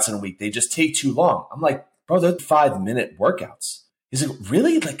 workouts in a week. They just take too long. I'm like, bro, they're 5-minute workouts. He's like,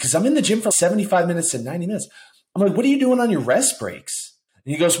 really? Like, cause I'm in the gym for 75 minutes and 90 minutes. I'm like, what are you doing on your rest breaks?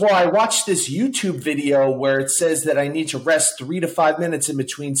 And he goes, well, I watched this YouTube video where it says that I need to rest 3 to 5 minutes in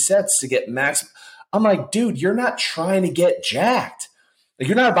between sets to get max. I'm like, dude, you're not trying to get jacked. Like,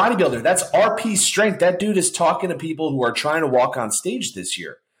 you're not a bodybuilder. That's RP strength. That dude is talking to people who are trying to walk on stage this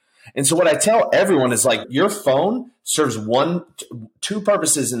year. And so what I tell everyone is like, your phone serves two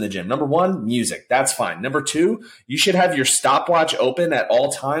purposes in the gym. Number one, music. That's fine. Number two, you should have your stopwatch open at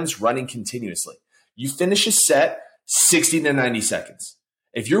all times, running continuously. You finish a set 60 to 90 seconds.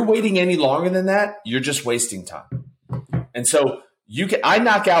 If you're waiting any longer than that, you're just wasting time. And so I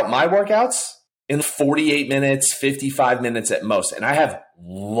knock out my workouts in 48 minutes, 55 minutes at most. And I have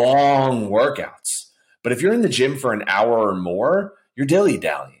long workouts. But if you're in the gym for an hour or more, you're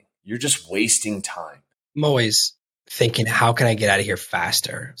dilly-dallying. You're just wasting time. I'm always thinking, how can I get out of here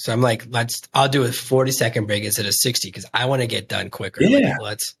faster? So I'm like, I'll do a 40-second break instead of 60 because I want to get done quicker. Yeah.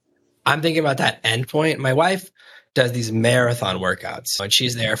 Like, I'm thinking about that endpoint. My wife does these marathon workouts and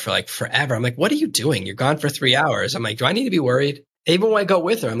she's there for like forever. I'm like, what are you doing? You're gone for 3 hours. I'm like, do I need to be worried? Even when I go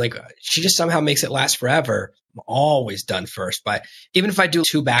with her, I'm like, she just somehow makes it last forever. I'm always done first. But even if I do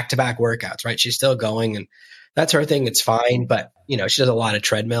 2 back-to-back workouts, right, she's still going and that's her thing. It's fine. But, she does a lot of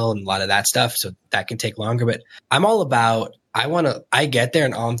treadmill and a lot of that stuff. So that can take longer. But I'm all about, I get there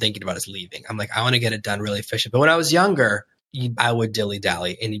and all I'm thinking about is leaving. I'm like, I want to get it done really efficient. But when I was younger, I would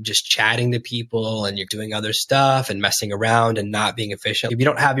dilly-dally and you're just chatting to people and you're doing other stuff and messing around and not being efficient. If you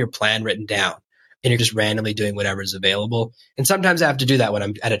don't have your plan written down and you're just randomly doing whatever is available. And sometimes I have to do that when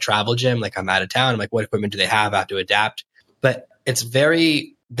I'm at a travel gym, like I'm out of town. I'm like, what equipment do they have? I have to adapt. But it's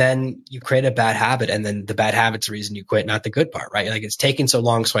then you create a bad habit and then the bad habit's the reason you quit, not the good part, right? Like it's taking so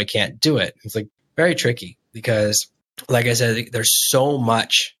long so I can't do it. It's like very tricky because like I said, there's so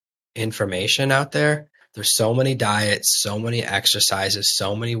much information out there. There's so many diets, so many exercises,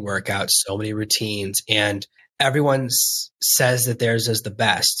 so many workouts, so many routines, and everyone says that theirs is the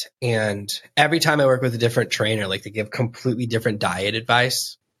best. And every time I work with a different trainer, like they give completely different diet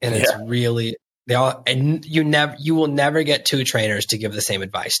advice. And it's really, you will never get 2 trainers to give the same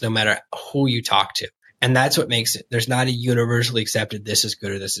advice, no matter who you talk to. And that's what makes it, there's not a universally accepted, this is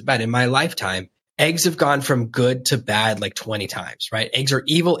good or this is bad. In my lifetime, eggs have gone from good to bad like 20 times, right? Eggs are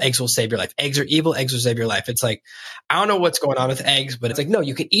evil. Eggs will save your life. Eggs are evil. Eggs will save your life. It's like, I don't know what's going on with eggs, but it's like, no,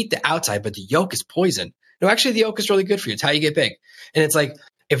 you can eat the outside, but the yolk is poison. No, actually the yolk is really good for you. It's how you get big. And it's like,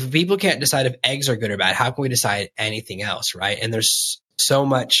 if people can't decide if eggs are good or bad, how can we decide anything else, right? And there's so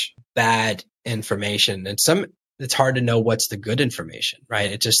much bad information and it's hard to know what's the good information,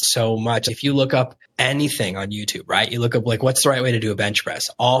 right? It's just so much. If you look up anything on YouTube, right? You look up like, what's the right way to do a bench press?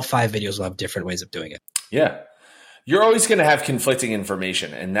 All 5 videos will have different ways of doing it. Yeah. You're always going to have conflicting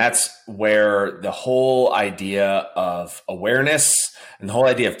information. And that's where the whole idea of awareness and the whole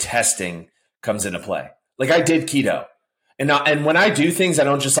idea of testing comes into play. Like I did keto. And when I do things, I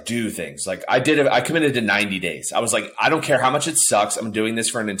don't just do things. Like I committed to 90 days. I was like, I don't care how much it sucks. I'm doing this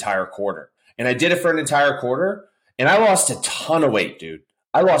for an entire quarter. And I did it for an entire quarter. And I lost a ton of weight, dude.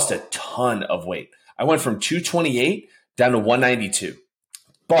 I lost a ton of weight. I went from 228 down to 192.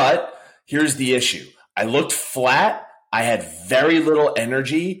 But here's the issue. I looked flat. I had very little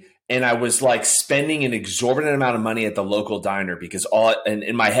energy. And I was like spending an exorbitant amount of money at the local diner because and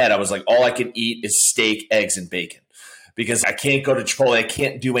in my head, I was like, all I can eat is steak, eggs, and bacon because I can't go to Chipotle. I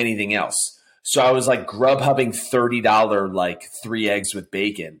can't do anything else. So I was like Grubhubbing $30 like 3 eggs with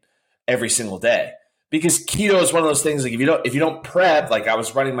bacon every single day. Because keto is one of those things, like if you don't prep, like I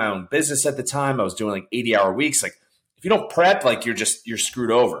was running my own business at the time, I was doing like 80-hour weeks. Like if you don't prep, like you're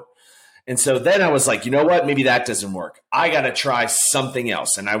screwed over. And so then I was like, you know what? Maybe that doesn't work. I got to try something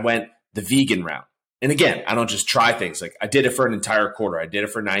else. And I went the vegan route. And again, I don't just try things. Like I did it for an entire quarter. I did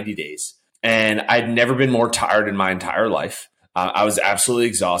it for 90 days. And I'd never been more tired in my entire life. I was absolutely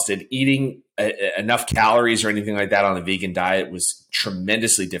exhausted. Eating enough calories or anything like that on a vegan diet was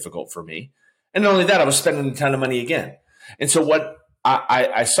tremendously difficult for me. And not only that, I was spending a ton of money again. And so what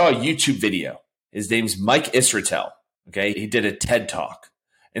I saw a YouTube video. His name's Mike Israetel. Okay. He did a TED Talk.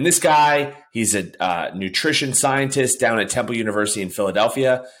 And this guy, he's a nutrition scientist down at Temple University in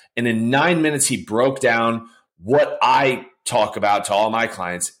Philadelphia. And in 9 minutes, he broke down what I talk about to all my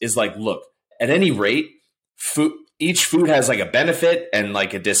clients is like, look, at any rate, each food has like a benefit and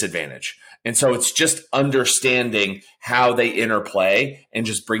like a disadvantage. And so it's just understanding how they interplay and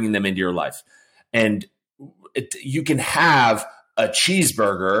just bringing them into your life. And you can have a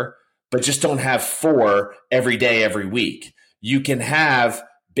cheeseburger, but just don't have 4 every day, every week. You can have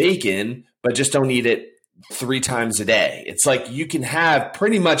bacon, but just don't eat it 3 times a day. It's like you can have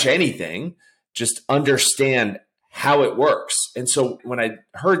pretty much anything, just understand how it works. And so when I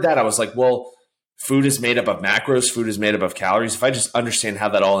heard that, I was like, well, food is made up of macros, food is made up of calories. If I just understand how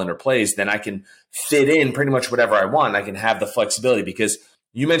that all interplays, then I can fit in pretty much whatever I want. I can have the flexibility because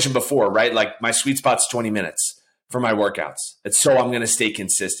you mentioned before, right? Like my sweet spot's 20 minutes for my workouts. It's so I'm going to stay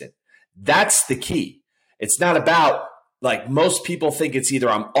consistent. That's the key. It's not about like most people think it's either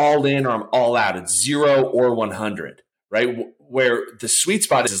I'm all in or I'm all out. It's 0 or 100, right? Where the sweet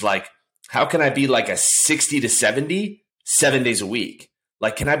spot is like, how can I be like a 60 to 70, 7 days a week?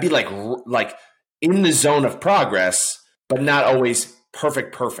 Like, can I be like in the zone of progress, but not always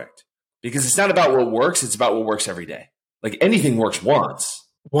perfect? Because it's not about what works. It's about what works every day. Like anything works once.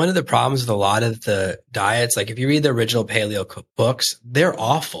 One of the problems with a lot of the diets, like if you read the original paleo books, they're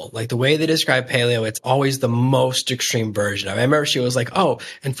awful. Like the way they describe paleo, it's always the most extreme version. I remember she was like, oh,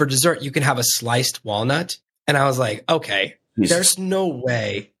 and for dessert, you can have a sliced walnut. And I was like, okay, there's no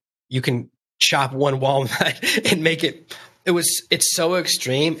way you can chop one walnut and make it. It's so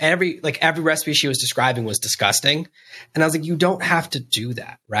extreme. Every recipe she was describing was disgusting. And I was like, you don't have to do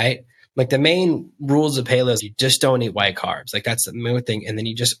that, right? Like the main rules of paleo is you just don't eat white carbs. Like that's the main thing. And then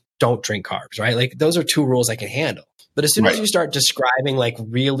you just don't drink carbs, right? Like those are 2 rules I can handle. But as soon as you start describing like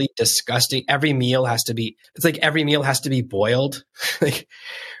really disgusting, every meal has to be boiled like,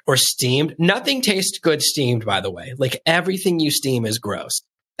 or steamed. Nothing tastes good steamed, by the way. Like everything you steam is gross.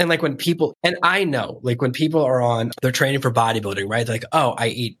 And like when people, and I know, like when people are they're training for bodybuilding, right? They're like, oh, I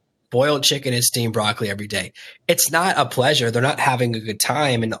eat boiled chicken and steamed broccoli every day. It's not a pleasure. They're not having a good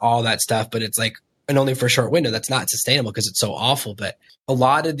time and all that stuff, but it's like, and only for a short window. That's not sustainable because it's so awful. But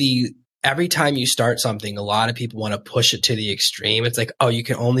every time you start something, a lot of people want to push it to the extreme. It's like, oh, you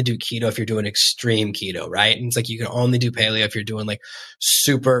can only do keto if you're doing extreme keto, right? And it's like, you can only do paleo if you're doing like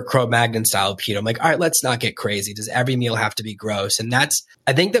super Cro-Magnon style keto. I'm like, all right, let's not get crazy. Does every meal have to be gross? And I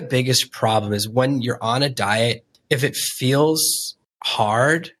think the biggest problem is when you're on a diet, if it feels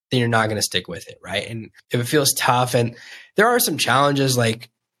hard, then you're not going to stick with it, right? And if it feels tough, and there are some challenges like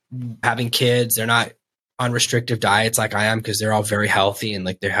having kids, they're not on restrictive diets like I am because they're all very healthy and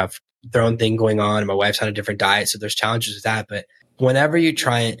like they have their own thing going on. And my wife's on a different diet, so there's challenges with that. But whenever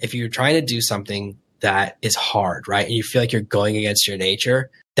if you're trying to do something that is hard, right, and you feel like you're going against your nature,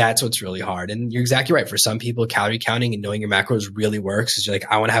 that's what's really hard. And you're exactly right. For some people, calorie counting and knowing your macros really works because you're like,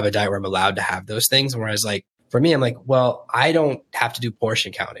 I want to have a diet where I'm allowed to have those things. Whereas like, for me, I'm like, well, I don't have to do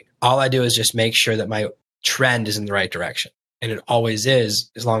portion counting. All I do is just make sure that my trend is in the right direction. And it always is,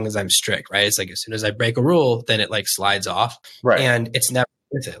 as long as I'm strict, right? It's like, as soon as I break a rule, then it like slides off. Right. And it's never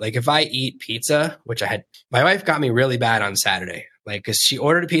worth it. Like if I eat pizza, which my wife got me really bad on Saturday, like, cause she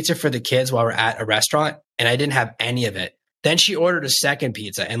ordered a pizza for the kids while we're at a restaurant and I didn't have any of it. Then she ordered a second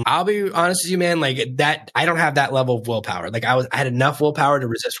pizza. And I'll be honest with you, man, like that, I don't have that level of willpower. Like I had enough willpower to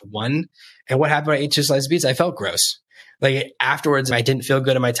resist one. And what happened when I ate 2 slices of pizza? I felt gross. Like afterwards, I didn't feel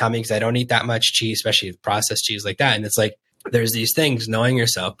good in my tummy because I don't eat that much cheese, especially processed cheese like that. And it's like, there's these things, knowing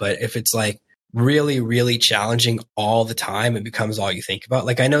yourself. But if it's like really, really challenging all the time, it becomes all you think about.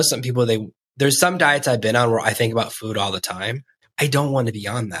 Like I know some people, there's some diets I've been on where I think about food all the time. I don't want to be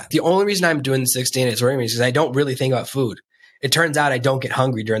on that. The only reason I'm doing the 16 is because I don't really think about food. It turns out I don't get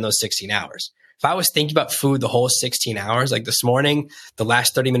hungry during those 16 hours. If I was thinking about food the whole 16 hours, like this morning, the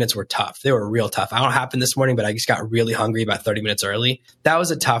last 30 minutes were tough. They were real tough. I don't know what happened this morning, but I just got really hungry about 30 minutes early. That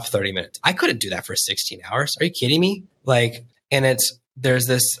was a tough 30 minutes. I couldn't do that for 16 hours. Are you kidding me? Like, and there's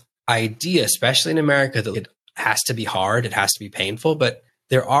this idea, especially in America, that it has to be hard. It has to be painful, but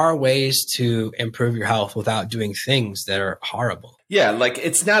there are ways to improve your health without doing things that are horrible. Yeah. Like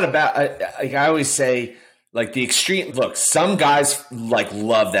it's not about, I always say, like the extreme, look, some guys like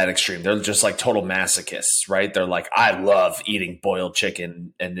love that extreme. They're just like total masochists, right? They're like, I love eating boiled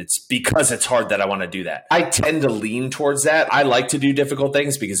chicken and it's because it's hard that I want to do that. I tend to lean towards that. I like to do difficult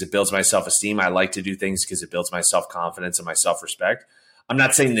things because it builds my self-esteem. I like to do things because it builds my self-confidence and my self-respect. I'm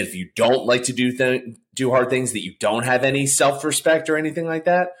not saying that if you don't like to do hard things that you don't have any self-respect or anything like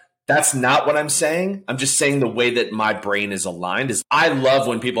that. That's not what I'm saying. I'm just saying the way that my brain is aligned is I love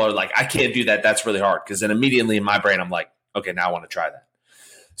when people are like, I can't do that. That's really hard. Because then immediately in my brain, I'm like, okay, now I want to try that.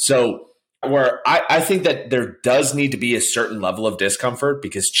 So where I think that there does need to be a certain level of discomfort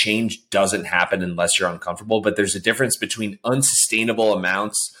because change doesn't happen unless you're uncomfortable. But there's a difference between unsustainable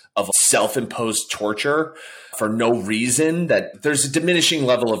amounts of self-imposed torture for no reason, that there's a diminishing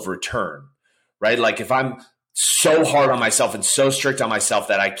level of return, right? Like if I'm so hard on myself and so strict on myself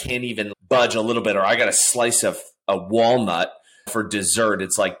that I can't even budge a little bit, or I got a slice of a walnut for dessert.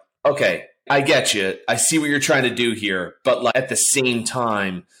 It's like, okay, I get you. I see what you're trying to do here. But like, at the same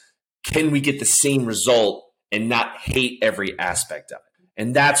time, can we get the same result and not hate every aspect of it?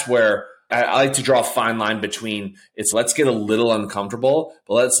 And that's where I like to draw a fine line between let's get a little uncomfortable,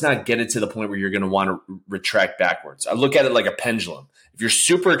 but let's not get it to the point where you're going to want to retract backwards. I look at it like a pendulum. If you're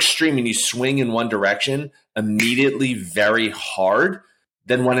super extreme and you swing in one direction immediately very hard,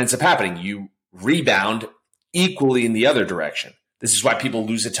 then what ends up happening? You rebound equally in the other direction. This is why people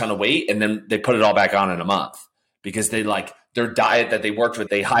lose a ton of weight and then they put it all back on in a month because they like their diet that they worked with.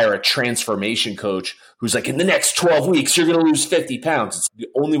 They hire a transformation coach who's like, in the next 12 weeks, you're going to lose 50 pounds. It's the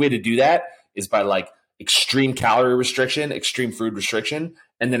only way to do that is by like extreme calorie restriction, extreme food restriction.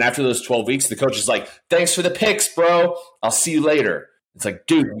 And then after those 12 weeks, the coach is like, thanks for the picks, bro. I'll see you later. It's like,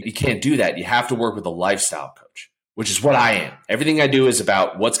 dude, you can't do that. You have to work with a lifestyle coach, which is what I am. Everything I do is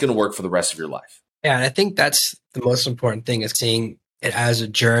about what's going to work for the rest of your life. Yeah, and I think that's the most important thing, is seeing it as a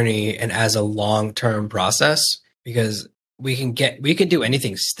journey and as a long-term process, because we can do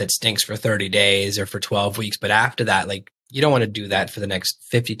anything that stinks for 30 days or for 12 weeks. But after that, like, you don't want to do that for the next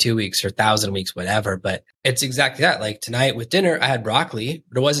 52 weeks or 1,000 weeks, whatever. But it's exactly that. Like tonight with dinner, I had broccoli,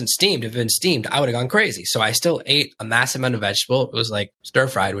 but it wasn't steamed. If it had been steamed, I would have gone crazy. So I still ate a massive amount of vegetable. It was like stir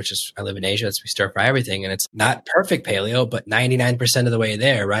fried, which is, I live in Asia, so we stir fry everything. And it's not perfect paleo, but 99% of the way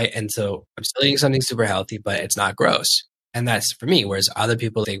there, right? And so I'm still eating something super healthy, but it's not gross. And that's for me. Whereas other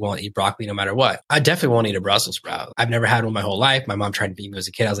people, they won't eat broccoli no matter what. I definitely won't eat a Brussels sprout. I've never had one my whole life. My mom tried to feed me as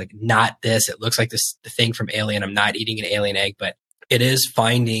a kid. I was like, not this. It looks like the thing from Alien. I'm not eating an alien egg, but it is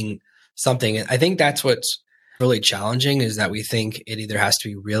finding something. And I think that's what's really challenging, is that we think it either has to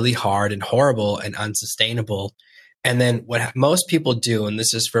be really hard and horrible and unsustainable. And then what most people do, and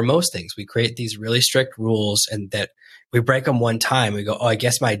this is for most things, we create these really strict rules, and that we break them one time. We go, oh, I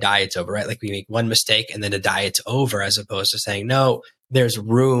guess my diet's over, right? Like we make one mistake and then the diet's over, as opposed to saying, no, there's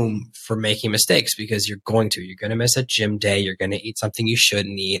room for making mistakes, because you're going to miss a gym day. You're going to eat something you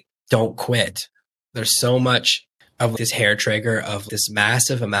shouldn't eat. Don't quit. There's so much of this hair trigger of this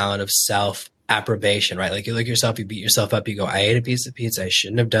massive amount of self-approbation, right? Like you look at yourself, you beat yourself up, you go, I ate a piece of pizza. I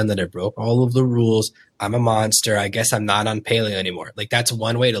shouldn't have done that. I broke all of the rules. I'm a monster. I guess I'm not on paleo anymore. Like that's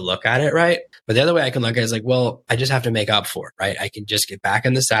one way to look at it, right? But the other way I can look at it is like, well, I just have to make up for it, right? I can just get back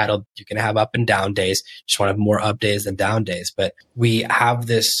in the saddle. You can have up and down days. Just want to have more up days than down days. But we have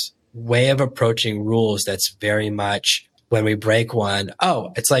this way of approaching rules that's very much, when we break one,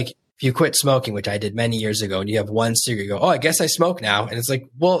 oh, it's like, if you quit smoking, which I did many years ago, and you have one cigarette, you go, oh, I guess I smoke now. And it's like,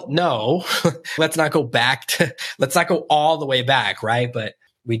 well, no, let's not go let's not go all the way back, right? But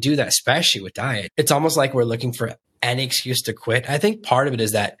we do that, especially with diet. It's almost like we're looking for any excuse to quit. I think part of it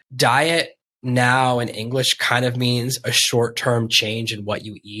is that diet now in English kind of means a short-term change in what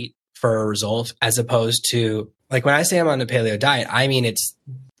you eat for a result, as opposed to, like when I say I'm on a paleo diet, I mean, it's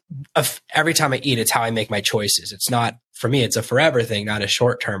every time I eat, it's how I make my choices. It's not, for me, it's a forever thing, not a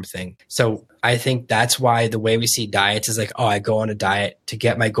short-term thing. So I think that's why the way we see diets is like, oh, I go on a diet to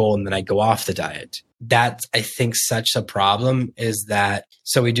get my goal and then I go off the diet. That's, I think, such a problem, is that,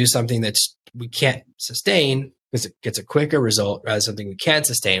 so we do something that's we can't sustain because it gets a quicker result, rather than something we can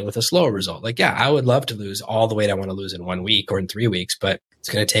sustain with a slower result. Like, yeah, I would love to lose all the weight I want to lose in 1 week or in 3 weeks, but it's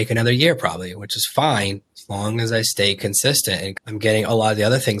going to take another year probably, which is fine as long as I stay consistent. And I'm getting a lot of the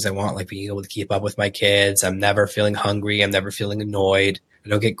other things I want, like being able to keep up with my kids. I'm never feeling hungry. I'm never feeling annoyed. I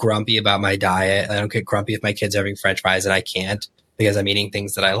don't get grumpy about my diet. I don't get grumpy if my kids are having French fries and I can't, because I'm eating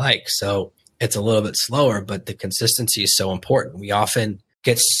things that I like. So it's a little bit slower, but the consistency is so important. We often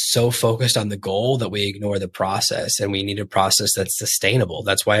get so focused on the goal that we ignore the process, and we need a process that's sustainable.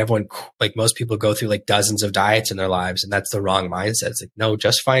 That's why everyone, like most people, go through like dozens of diets in their lives, and that's the wrong mindset. It's like, no,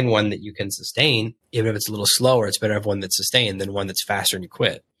 just find one that you can sustain. Even if it's a little slower, it's better to have one that's sustained than one that's faster and you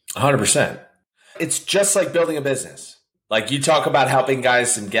quit. 100%. It's just like building a business. Like you talk about helping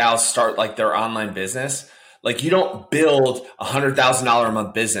guys and gals start like their online business. Like you don't build $100,000 a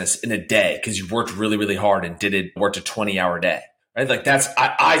month business in a day because you worked really, really hard and worked a 20-hour day. Right? Like that's,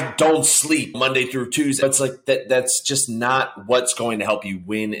 I don't sleep Monday through Tuesday. It's like that's just not what's going to help you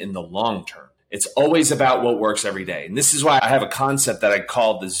win in the long term. It's always about what works every day. And this is why I have a concept that I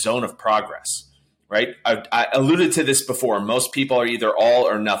call the zone of progress, right? I alluded to this before. Most people are either all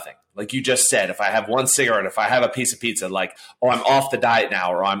or nothing. Like you just said, if I have one cigarette, if I have a piece of pizza, like, oh, I'm off the diet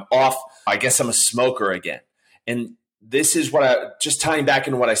now, or I'm off, I guess I'm a smoker again. And this is what just tying back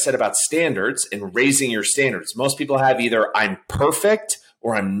into what I said about standards and raising your standards. Most people have either I'm perfect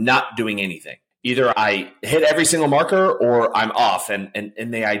or I'm not doing anything. Either I hit every single marker or I'm off. And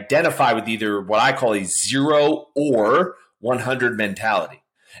they identify with either what I call a 0 or 100 mentality.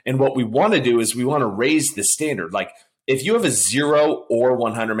 And what we want to do is we want to raise the standard. Like if you have a 0 or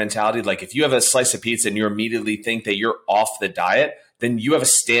 100 mentality, like if you have a slice of pizza and you immediately think that you're off the diet, then you have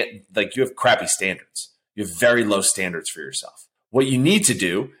you have crappy standards. You have very low standards for yourself. What you need to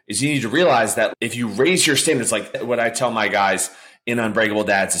do is you need to realize that if you raise your standards, like what I tell my guys in Unbreakable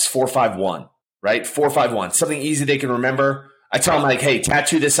Dads is 4-5-1, right? 4-5-1, something easy they can remember. I tell them like, hey,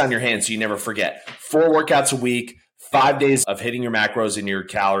 tattoo this on your hand so you never forget. 4 workouts a week, 5 days of hitting your macros and your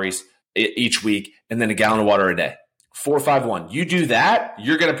calories each week, and then a gallon of water a day. 4-5-1. You do that,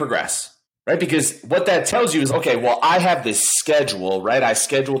 you're going to progress. right? Because what that tells you is, okay, well, I have this schedule, right? I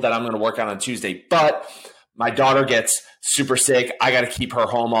scheduled that I'm going to work out on Tuesday, but my daughter gets super sick. I got to keep her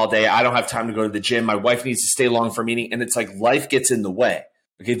home all day. I don't have time to go to the gym. My wife needs to stay long for a meeting. And it's like life gets in the way.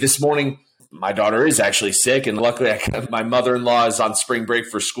 Okay, this morning, my daughter is actually sick. And luckily, my mother-in-law is on spring break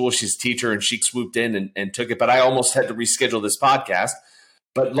for school. She's a teacher and she swooped in and took it. But I almost had to reschedule this podcast.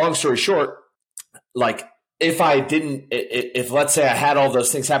 But long story short, like if let's say I had all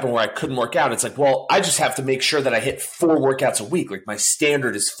those things happen where I couldn't work out, it's like, well, I just have to make sure that I hit 4 workouts a week. Like my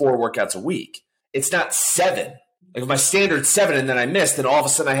standard is 4 workouts a week. It's not 7. Like if my standard's 7 and then I missed, then all of a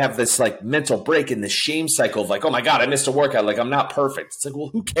sudden I have this like mental break in this shame cycle of like, oh my God, I missed a workout. Like I'm not perfect. It's like, well,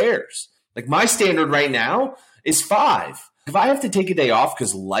 who cares? Like my standard right now is 5. If I have to take a day off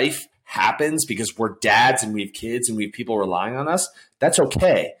because life happens, because we're dads and we have kids and we have people relying on us, that's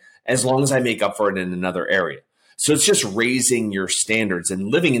okay, as long as I make up for it in another area. So it's just raising your standards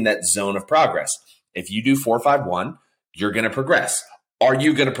and living in that zone of progress. If you do 4-5-1, you're going to progress. Are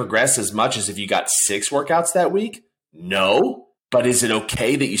you going to progress as much as if you got 6 workouts that week? No. But is it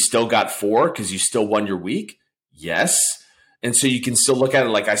okay that you still got 4 because you still won your week? Yes. And so you can still look at it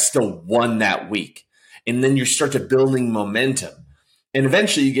like I still won that week. And then you start to building momentum. And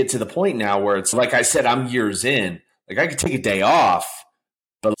eventually you get to the point now where it's like I said, I'm years in. Like I could take a day off,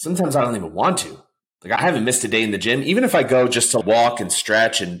 but sometimes I don't even want to. Like I haven't missed a day in the gym. Even if I go just to walk and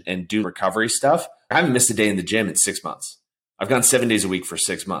stretch and do recovery stuff, I haven't missed a day in the gym in 6 months. I've gone 7 days a week for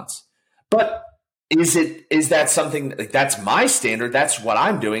 6 months. But is that something like that's my standard? That's what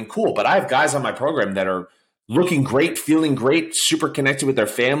I'm doing. Cool. But I have guys on my program that are looking great, feeling great, super connected with their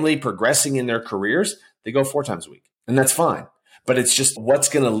family, progressing in their careers. They go 4 times a week, and that's fine. But it's just what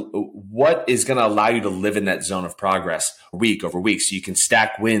is going to allow you to live in that zone of progress week over week so you can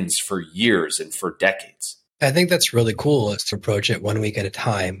stack wins for years and for decades. I think that's really cool is to approach it 1 week at a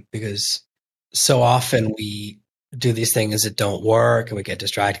time, because so often we do these things that don't work and we get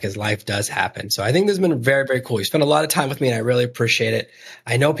distracted because life does happen. So I think this has been very, very cool. You spent a lot of time with me and I really appreciate it.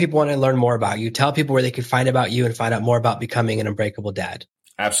 I know people want to learn more about you. Tell people where they can find about you and find out more about becoming an unbreakable dad.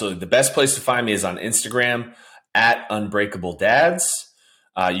 Absolutely. The best place to find me is on Instagram at Unbreakable Dads.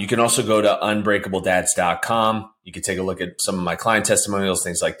 You can also go to unbreakabledads.com. You can take a look at some of my client testimonials,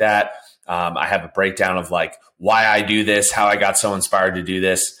 things like that. I have a breakdown of like why I do this, how I got so inspired to do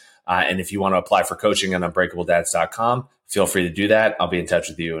this. And if you want to apply for coaching on unbreakabledads.com, feel free to do that. I'll be in touch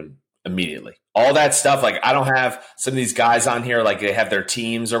with you immediately. All that stuff, like I don't have some of these guys on here, like they have their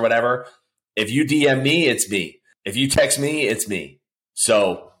teams or whatever. If you DM me, it's me. If you text me, it's me.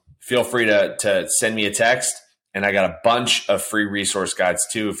 So feel free to send me a text. And I got a bunch of free resource guides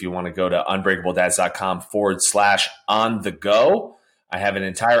too. If you want to go to unbreakabledads.com/on-the-go. I have an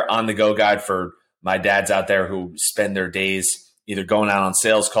entire on-the-go guide for my dads out there who spend their days either going out on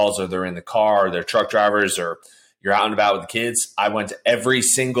sales calls or they're in the car or they're truck drivers or you're out and about with the kids. I went to every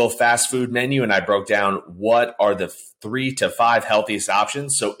single fast food menu and I broke down what are the 3 to 5 healthiest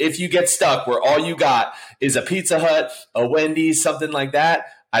options. So if you get stuck where all you got is a Pizza Hut, a Wendy's, something like that,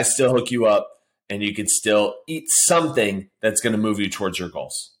 I still hook you up and you can still eat something that's going to move you towards your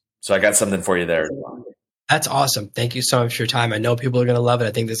goals. So I got something for you there. That's awesome. Thank you so much for your time. I know people are going to love it.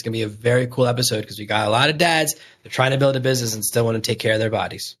 I think this is going to be a very cool episode because we got a lot of dads. They're trying to build a business and still want to take care of their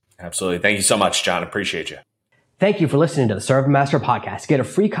bodies. Absolutely. Thank you so much, John. Appreciate you. Thank you for listening to the Serve Master podcast. Get a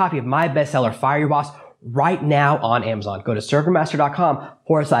free copy of my bestseller, Fire Your Boss, right now on Amazon. Go to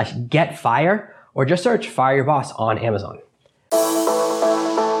servermaster.com/getfire or just search Fire Your Boss on Amazon.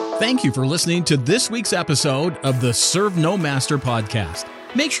 Thank you for listening to this week's episode of the Serve No Master podcast.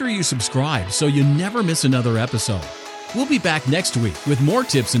 Make sure you subscribe so you never miss another episode. We'll be back next week with more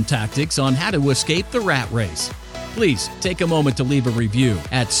tips and tactics on how to escape the rat race. Please take a moment to leave a review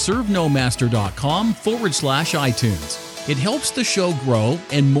at servenomaster.com/iTunes. It helps the show grow,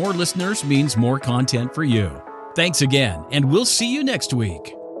 and more listeners means more content for you. Thanks again, and we'll see you next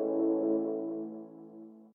week.